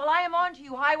flank me. Well, I am on to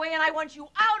you, Highway, and I want you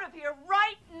out of here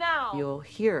right now. You'll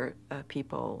hear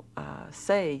people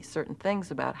say certain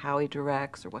things about how he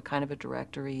directs or what kind of a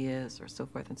director he is or so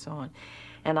forth and so on.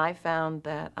 And I found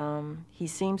that he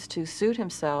seems to suit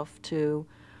himself to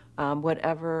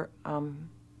whatever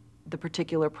the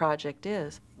particular project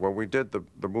is. When we did the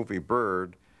movie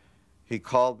Bird, he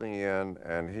called me in,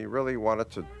 and he really wanted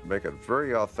to make it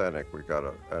very authentic. We got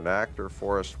an actor,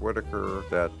 Forrest Whitaker,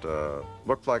 that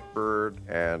looked like Bird,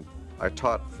 and I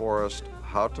taught Forrest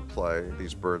how to play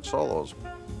these Bird solos.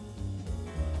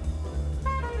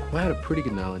 Well, I had a pretty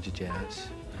good knowledge of jazz,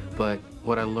 but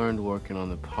what I learned working on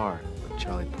the part of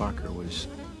Charlie Parker was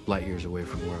light years away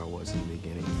from where I was in the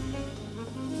beginning.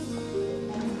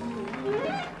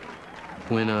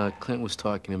 When Clint was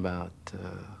talking about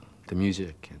the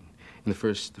music and the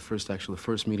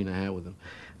first meeting I had with him,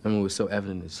 I mean, it was so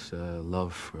evident his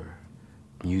love for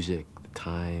music, the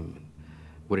time, and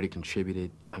what it had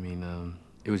contributed. I mean,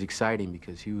 it was exciting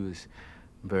because he was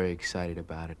very excited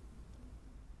about it.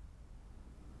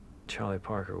 Charlie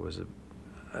Parker was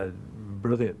a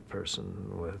brilliant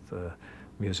person with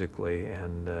musically,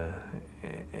 and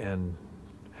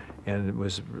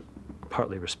was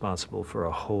partly responsible for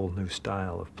a whole new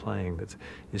style of playing that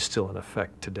is still in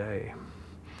effect today,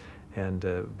 and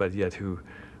but yet who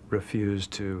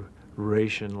refused to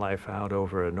ration life out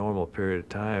over a normal period of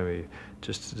time. He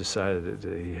just decided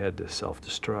that he had to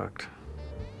self-destruct.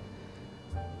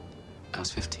 I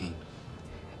was 15,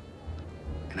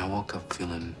 and I woke up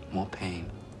feeling more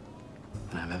pain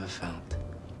than I've ever felt.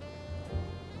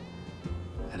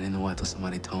 I didn't know why until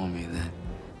somebody told me that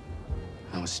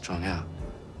I was strung out.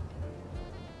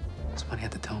 Somebody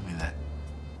had to tell me that.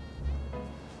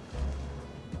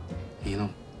 You know,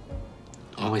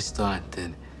 I always thought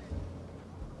that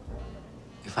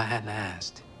if I hadn't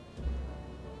asked,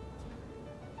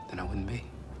 then I wouldn't be.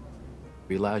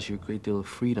 It allows you a great deal of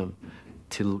freedom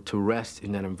to rest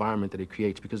in that environment that it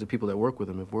creates, because the people that work with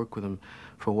him have worked with him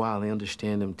for a while. They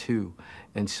understand him too,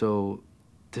 and so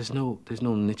there's no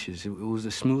niches. It was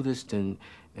the smoothest and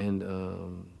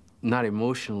not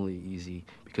emotionally easy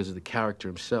because of the character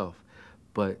himself,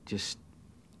 but just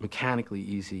mechanically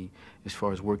easy as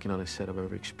far as working on a set I've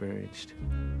ever experienced.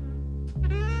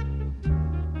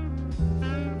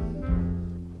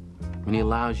 And he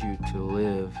allows you to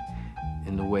live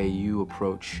in the way you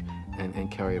approach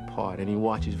and carry a part. And he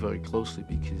watches very closely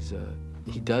because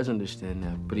he does understand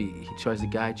that, but he tries to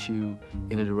guide you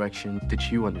in a direction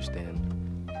that you understand.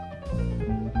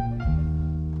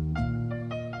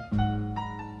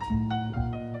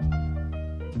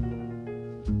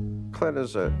 Clint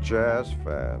is a jazz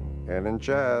fan, and in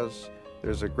jazz,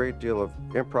 there's a great deal of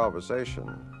improvisation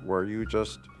where you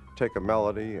just take a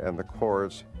melody and the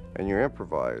chords and you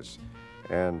improvise.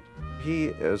 And he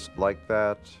is like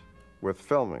that with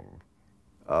filming.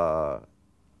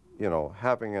 You know,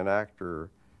 having an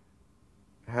actor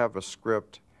have a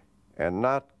script and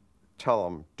not tell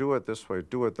him, do it this way,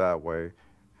 do it that way.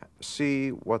 See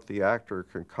what the actor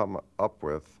can come up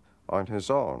with on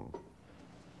his own.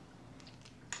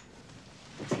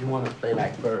 If you want to play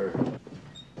like Bird,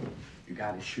 you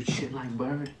gotta shoot shit like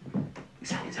Bird. Is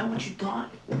that what you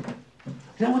thought?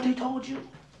 Is that what they told you?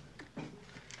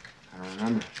 I don't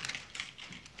remember.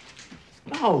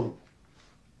 No!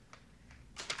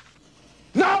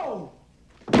 No!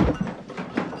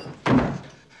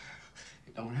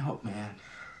 It don't help, man.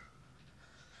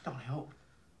 It don't help.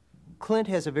 Clint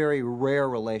has a very rare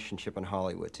relationship in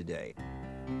Hollywood today.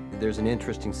 There's an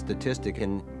interesting statistic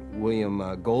in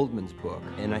William Goldman's book,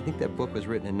 and I think that book was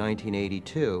written in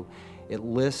 1982. It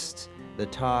lists the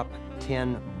top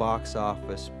 10 box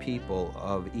office people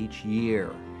of each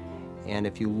year. And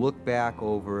if you look back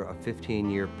over a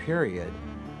 15-year period,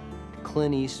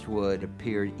 Clint Eastwood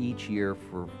appeared each year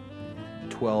for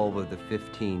 12 of the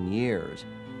 15 years.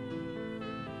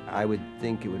 I would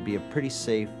think it would be a pretty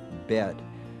safe bet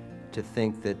to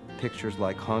think that pictures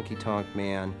like Honkytonk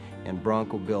Man and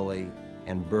Bronco Billy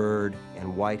and Bird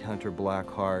and White Hunter Black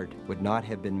Heart would not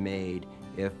have been made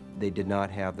if they did not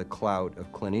have the clout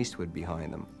of Clint Eastwood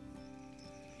behind them.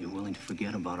 You're willing to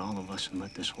forget about all of us and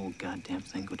let this whole goddamn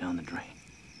thing go down the drain.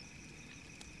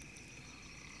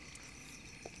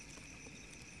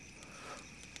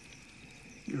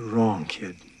 You're wrong,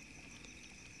 kid.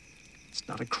 It's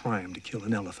not a crime to kill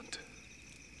an elephant.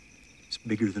 It's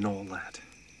bigger than all that.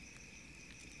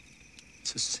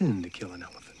 It's a sin to kill an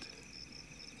elephant.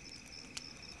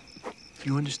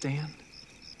 You understand?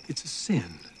 It's a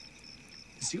sin.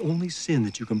 It's the only sin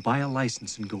that you can buy a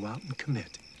license and go out and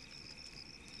commit.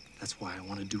 That's why I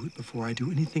want to do it before I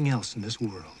do anything else in this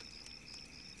world.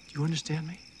 Do you understand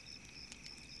me?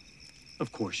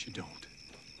 Of course you don't.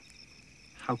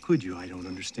 How could you? I don't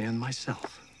understand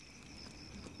myself.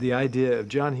 The idea of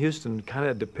John Huston kind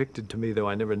of depicted to me, though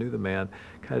I never knew the man,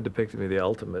 kind of depicted me the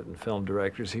ultimate in film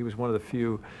directors. He was one of the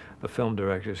few film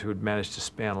directors who had managed to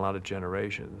span a lot of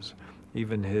generations.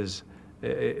 Even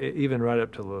right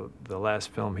up to the last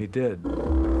film he did.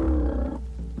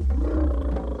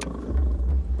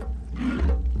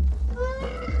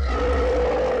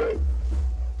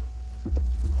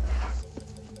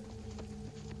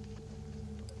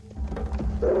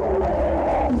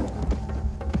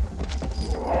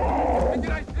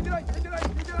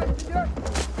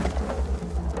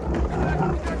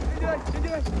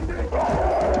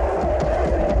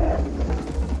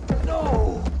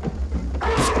 No!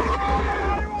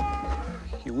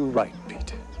 You were right,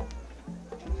 Pete.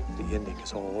 The ending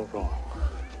is all wrong.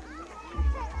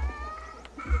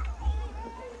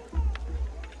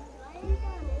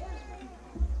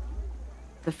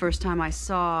 The first time I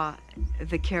saw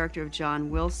the character of John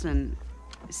Wilson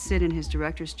sit in his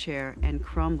director's chair and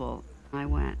crumble, I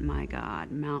went, my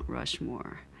God, Mount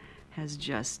Rushmore has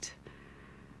just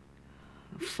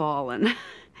fallen.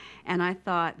 And I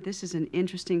thought, this is an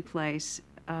interesting place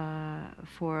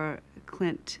for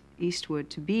Clint Eastwood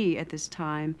to be at this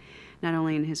time, not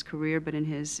only in his career, but in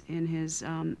his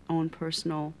own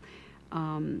personal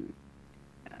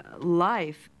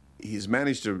life. He's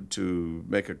managed to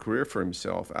make a career for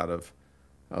himself out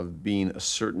of being a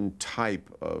certain type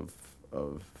of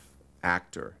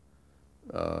actor,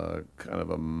 kind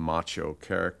of a macho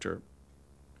character,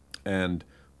 and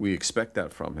we expect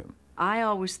that from him. I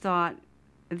always thought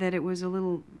that it was a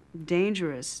little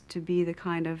dangerous to be the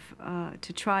kind of,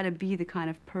 to try to be the kind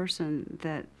of person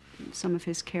that some of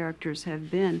his characters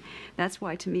have been. That's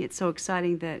why, to me, it's so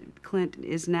exciting that Clint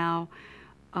is now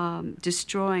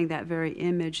destroying that very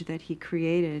image that he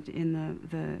created in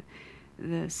the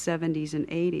 70s and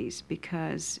 80s,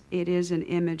 because it is an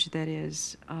image that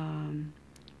is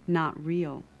not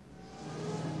real.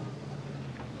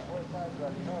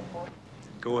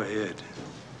 Go ahead.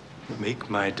 Make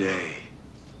my day.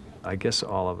 I guess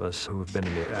all of us who have been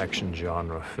in the action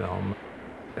genre film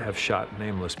have shot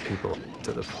nameless people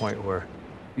to the point where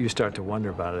you start to wonder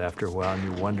about it after a while, and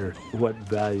you wonder what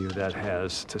value that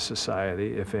has to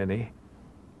society, if any.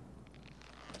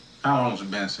 How long has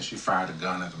it been since you fired a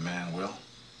gun at a man, Will?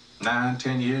 9,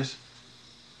 10 years?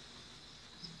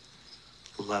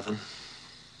 11.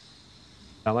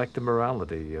 I like the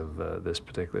morality of this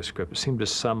particular script. It seemed to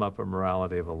sum up a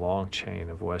morality of a long chain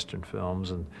of Western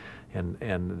films and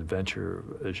adventure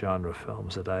genre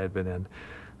films that I had been in,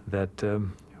 that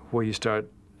where you start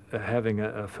having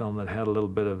a film that had a little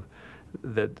bit of,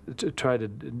 that to try to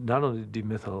not only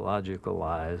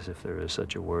demythologicalize, if there is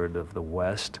such a word, of the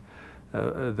West,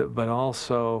 but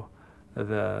also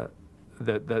that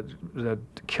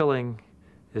killing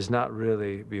is not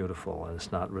really beautiful and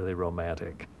it's not really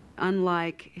romantic.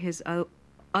 Unlike his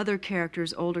other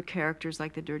characters, older characters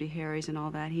like the Dirty Harrys and all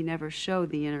that, he never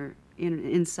showed the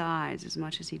insides as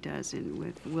much as he does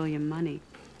with William Money.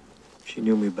 She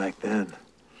knew me back then.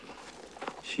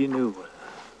 She knew what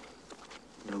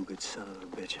a no-good son of a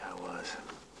bitch I was.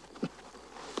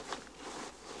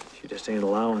 She just ain't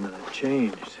allowing that I've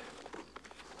changed.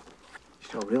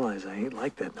 She don't realize I ain't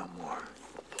like that no more.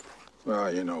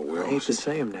 Well, you know, Will. I ain't the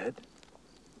same, Ned.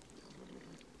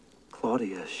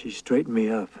 Claudia, she straightened me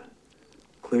up,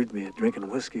 cleared me of drinking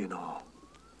whiskey and all.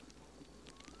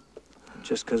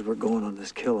 Just because we're going on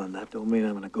this killing, that don't mean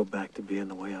I'm going to go back to being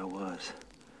the way I was.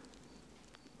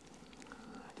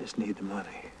 I just need the money.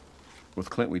 With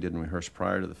Clint, we didn't rehearse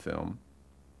prior to the film.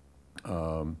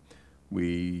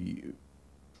 We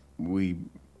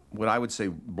what I would say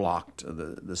blocked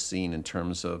the scene in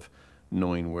terms of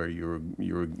knowing where you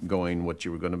were going, what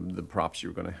you were going to, the props you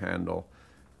were going to handle,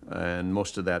 and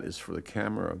most of that is for the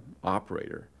camera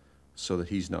operator, so that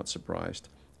he's not surprised.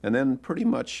 And then pretty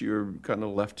much you're kind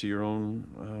of left to your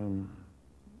own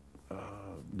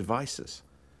devices,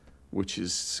 which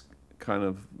is kind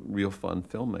of real fun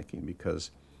filmmaking,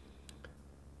 because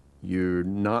you're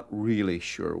not really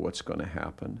sure what's going to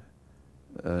happen,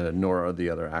 nor are the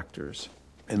other actors.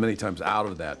 And many times out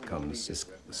of that comes this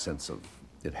sense of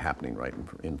it happening right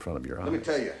in front of your eyes. Let me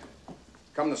tell you,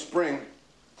 come the spring,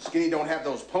 Skinny don't have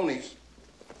those ponies.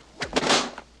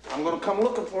 I'm gonna come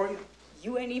looking for you.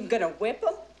 You ain't even gonna whip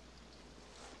them?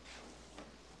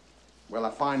 Well,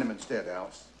 I find them instead,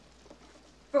 Alice.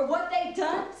 For what they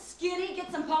done? Skinny,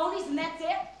 get some ponies, and that's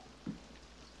it?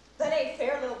 That ain't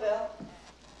fair, little Bill.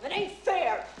 That ain't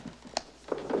fair.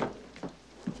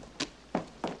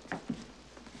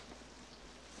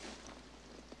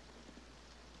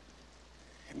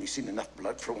 Have you seen enough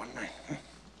blood for one night? Huh?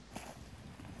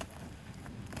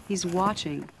 He's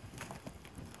watching.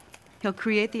 He'll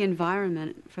create the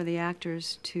environment for the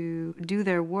actors to do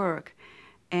their work,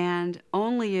 and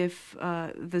only if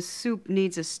the soup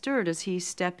needs a stir does he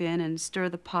step in and stir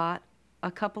the pot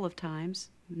a couple of times,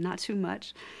 not too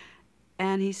much,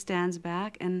 and he stands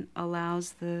back and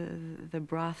allows the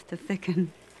broth to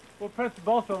thicken. We'll press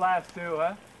both the last two,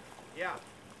 huh? Yeah.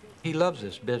 He loves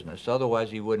this business,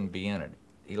 otherwise he wouldn't be in it.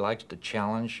 He likes the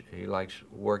challenge, he likes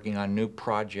working on new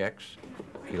projects,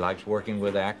 he likes working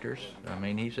with actors. I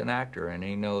mean, he's an actor and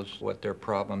he knows what their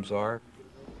problems are.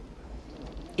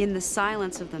 In the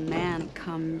silence of the man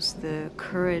comes the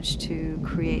courage to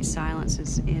create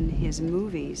silences in his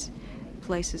movies,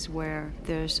 places where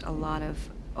there's a lot of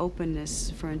openness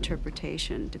for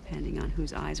interpretation depending on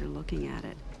whose eyes are looking at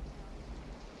it.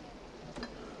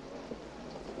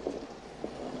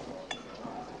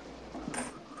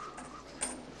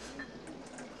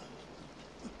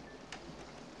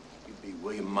 You beat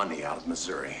William Mundy out of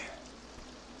Missouri.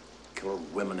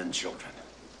 Killed women and children.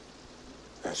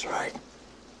 That's right.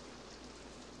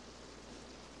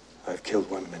 I've killed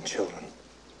women and children.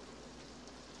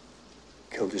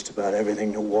 Killed just about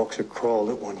everything that walks or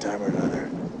crawled at one time or another.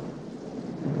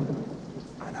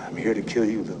 And I'm here to kill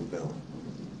you, little Bill.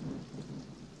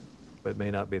 It may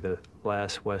not be the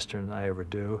last Western I ever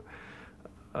do,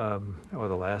 or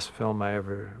the last film I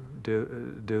ever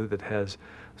do that has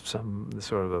some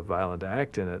sort of a violent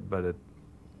act in it, but it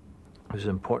was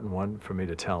an important one for me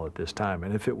to tell at this time.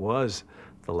 And if it was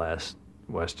the last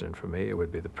Western for me, it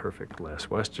would be the perfect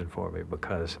last Western for me,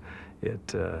 because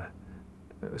it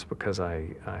was because I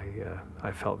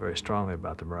felt very strongly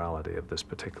about the morality of this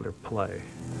particular play.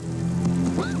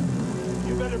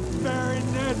 You better bury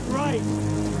Ned right.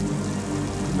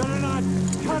 You better not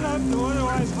cut up to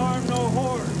otherwise harm no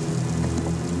horse.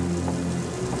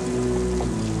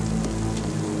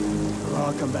 Or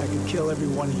I'll come back and kill every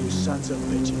one of you sons of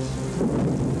bitches.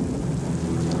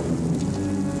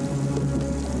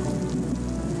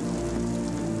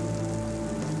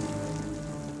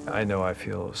 I know I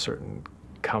feel certain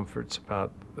comforts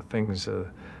about the things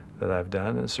that I've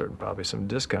done, and probably some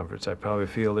discomforts. I probably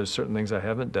feel there's certain things I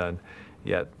haven't done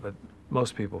yet, but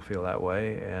most people feel that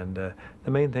way. And the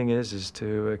main thing is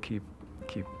to keep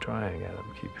trying at them,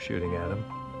 keep shooting at them.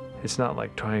 It's not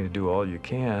like trying to do all you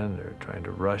can or trying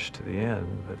to rush to the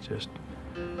end, but just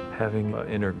having an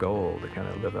inner goal to kind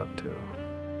of live up to.